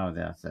 Oh,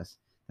 that's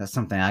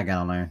something I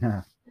gotta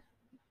learn.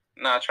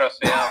 Nah,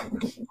 trust me,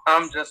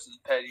 I'm just as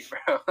petty,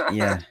 bro.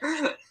 Yeah.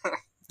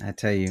 I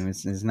tell you,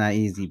 it's not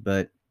easy,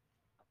 but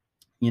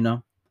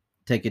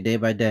take it day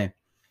by day.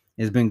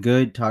 It's been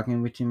good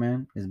talking with you,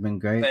 man. It's been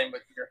great. Same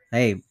with you.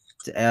 Hey,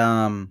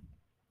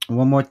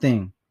 one more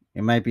thing.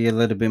 It might be a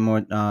little bit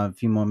more, a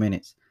few more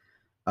minutes.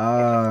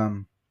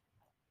 I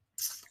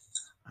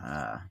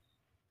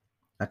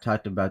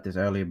talked about this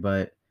earlier,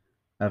 but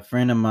a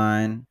friend of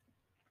mine,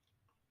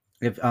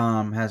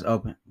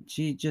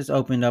 she just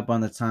opened up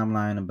on the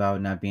timeline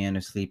about not being able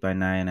to sleep at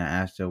night, and I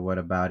asked her what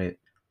about it.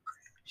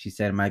 She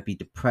said it might be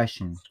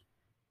depression,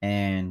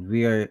 and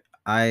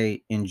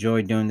I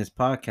enjoy doing this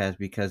podcast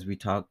because we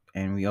talk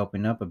and we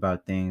open up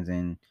about things,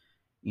 and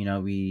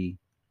we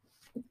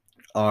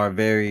are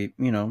very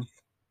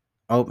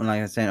open,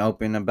 like I said,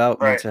 open about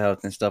mental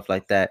health and stuff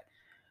like that.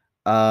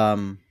 Let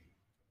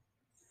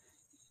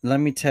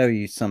me tell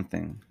you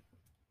something,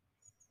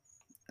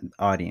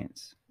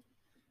 audience.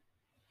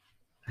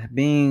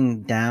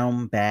 Being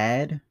down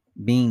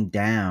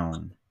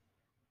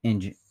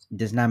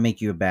does not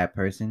make you a bad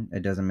person.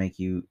 It doesn't make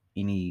you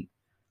any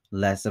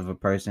less of a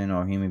person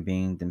or human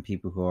being than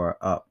people who are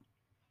up.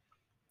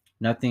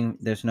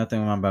 There's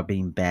nothing wrong about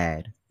being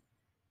bad.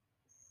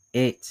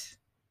 It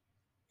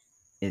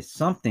is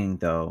something,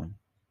 though,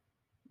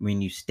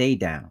 when you stay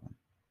down,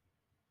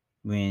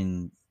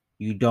 when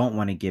you don't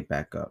want to get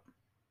back up.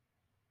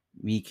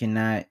 We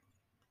cannot.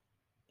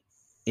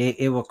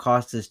 It will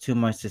cost us too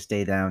much to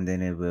stay down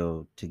than it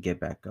will to get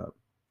back up.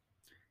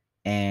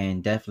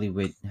 And definitely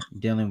with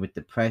dealing with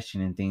depression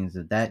and things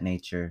of that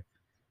nature,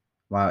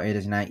 while it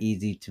is not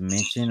easy to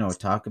mention or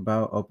talk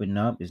about, open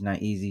up, it's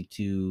not easy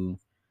to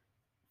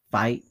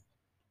fight.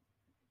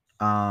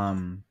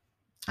 I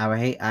would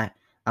hate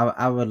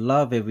I would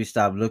love if we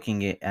stop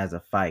looking at it as a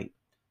fight.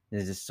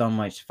 There's just so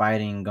much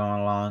fighting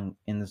going along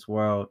in this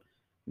world.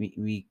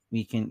 We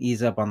can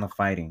ease up on the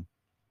fighting,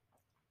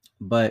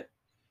 but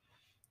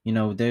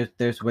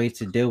there's ways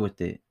to deal with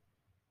it,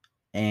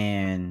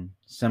 and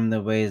some of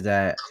the ways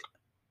that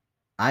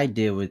I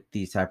deal with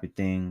these type of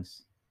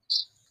things,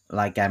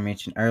 like I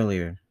mentioned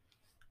earlier,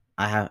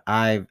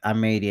 I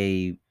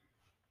made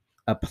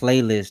a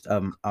playlist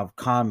of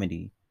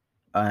comedy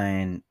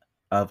and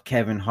of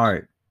Kevin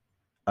Hart,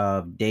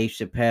 of Dave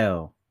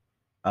Chappelle,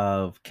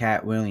 of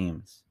Cat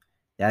Williams.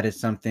 That is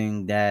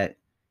something that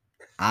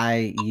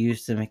I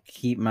used to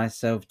keep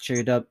myself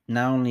cheered up,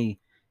 not only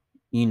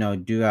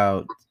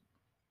throughout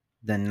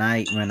the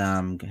night when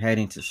I'm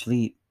heading to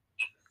sleep,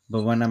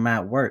 but when I'm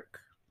at work,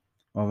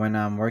 or when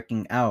I'm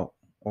working out,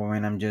 or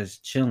when I'm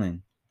just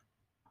chilling.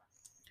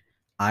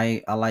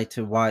 I like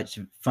to watch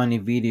funny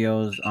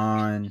videos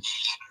online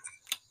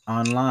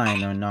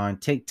or on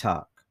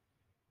TikTok.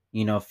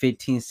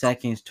 15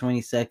 seconds,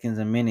 20 seconds,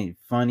 a minute,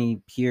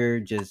 funny,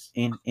 pure, just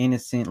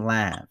innocent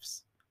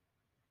laughs.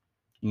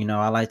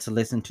 I like to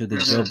listen to the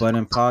Joe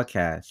Budden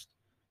podcast.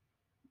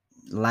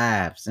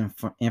 Laughs,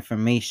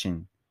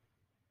 information.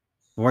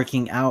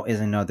 Working out is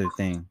another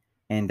thing.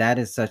 And that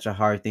is such a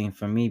hard thing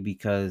for me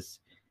because,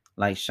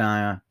 like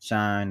Shine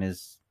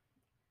is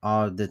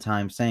all the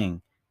time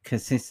saying,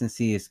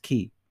 consistency is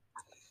key.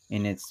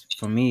 And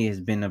for me, it's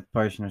been a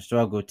personal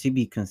struggle to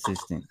be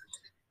consistent.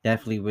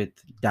 Definitely with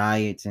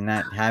diets and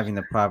not having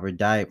the proper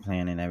diet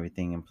plan and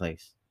everything in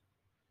place.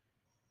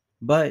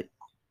 But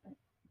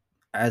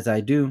as I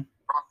do,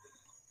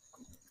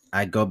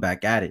 I go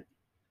back at it.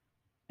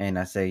 And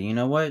I say, you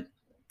know what?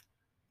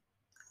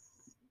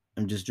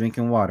 I'm just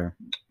drinking water.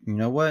 You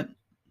know what?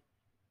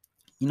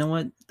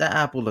 The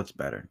apple looks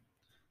better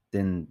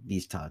than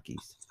these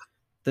Takis.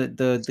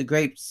 The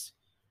grapes,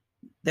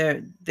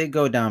 they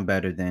go down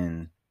better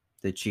than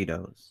the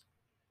Cheetos.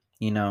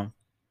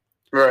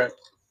 Right.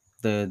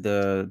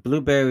 The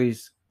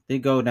blueberries, they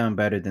go down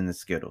better than the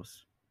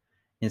Skittles.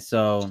 And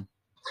so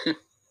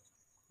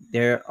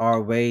there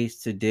are ways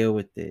to deal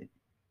with it.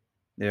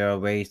 There are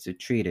ways to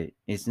treat it.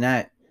 It's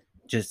not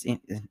just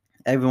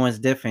everyone's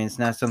different. It's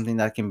not something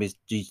that can be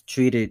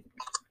treated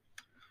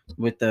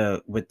with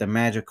the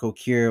magical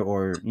cure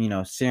or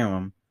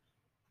serum,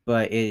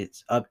 but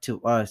it's up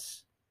to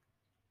us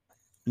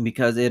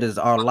because it is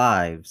our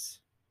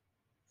lives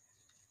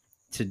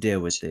to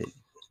deal with it.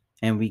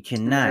 And we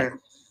cannot,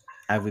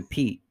 I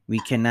repeat, we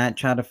cannot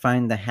try to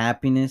find the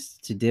happiness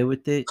to deal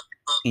with it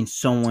in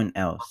someone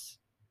else.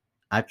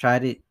 I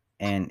tried it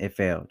and it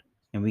failed,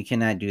 and we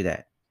cannot do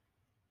that.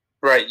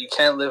 Right, you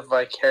can't live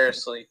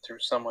vicariously through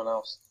someone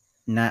else.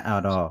 Not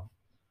at all.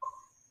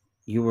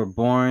 You were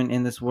born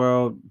in this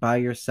world by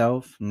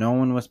yourself. No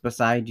one was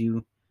beside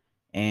you,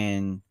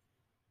 and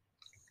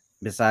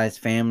besides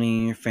family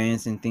and your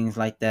friends and things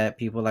like that,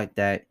 people like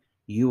that,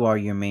 you are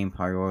your main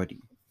priority.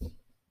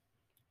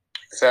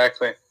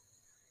 Exactly.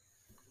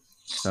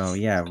 So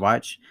yeah,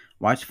 watch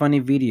funny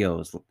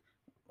videos.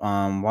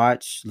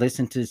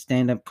 Listen to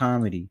stand-up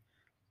comedy,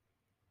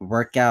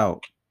 work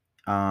out,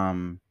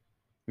 um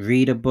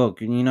read a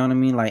book, you know what I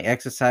mean? Like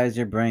exercise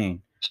your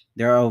brain.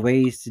 There are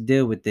ways to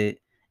deal with it.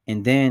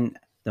 And then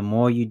the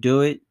more you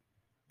do it,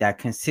 that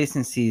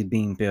consistency is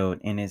being built,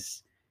 and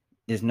it's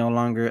no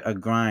longer a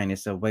grind,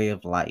 it's a way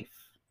of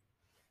life.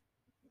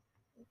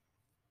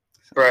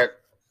 Right.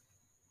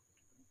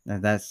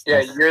 That's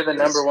Yeah, you're the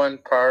number one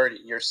priority,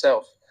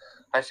 yourself.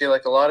 I feel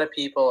like a lot of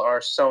people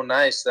are so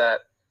nice that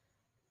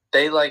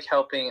they like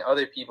helping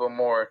other people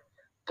more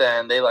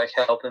than they like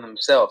helping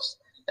themselves.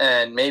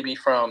 And maybe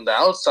from the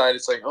outside,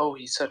 it's like, oh,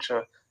 he's such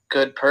a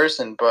good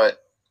person,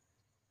 but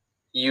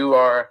you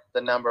are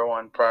the number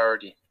one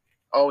priority.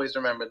 Always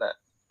remember that.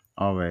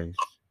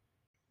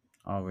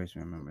 always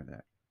remember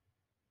that.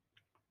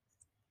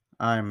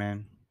 All right,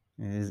 man.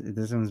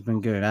 This one's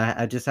been good.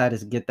 I just had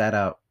to get that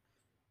out,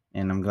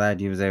 and I'm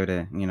glad you was able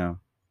to,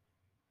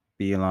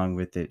 be along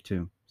with it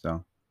too.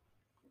 So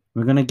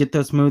we're gonna get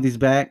those smoothies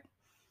back.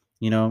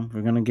 We're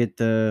gonna get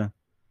the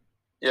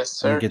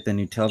Yes, I'm gonna sir. get the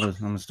Nutella.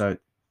 I'm gonna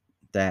start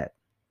that.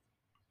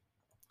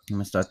 I'm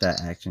gonna start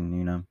that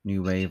action.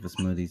 New wave of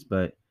smoothies.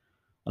 But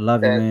I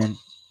love you, And man.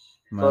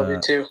 love you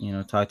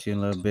too. Talk to you in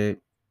a little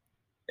bit,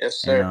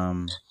 Yes,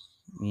 and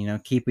sir.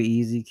 keep it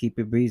easy, keep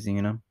it breezy.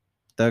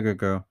 Thugger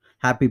girl.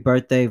 Happy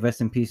birthday!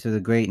 Rest in peace to the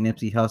great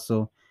Nipsey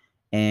Hussle.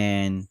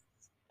 And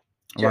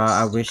while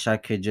I Yes. wish I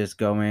could just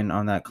go in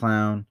on that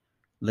clown,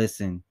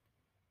 listen.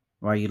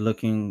 While you're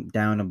looking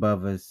down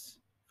above us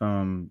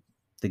from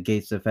the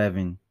gates of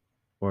heaven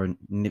or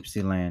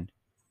Nipsey land,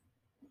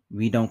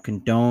 we don't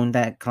condone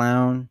that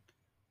clown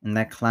and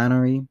that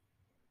clownery.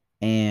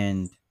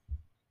 And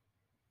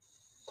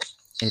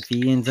if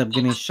he ends up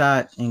getting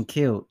shot and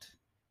killed,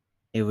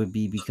 it would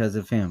be because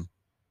of him.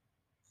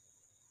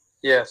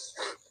 Yes.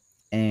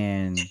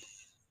 And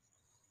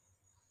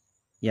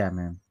yeah,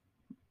 man.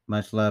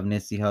 Much love,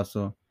 Nipsey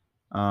Hussle.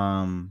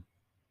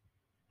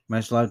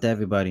 Much love to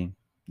everybody.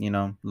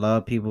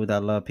 Love people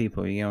that love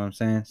people. You know what I'm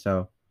saying?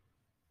 So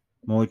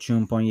more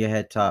chump on your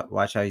head top.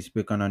 Watch how you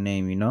speak on our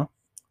name.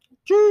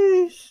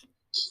 Jeez.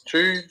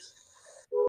 Cheers.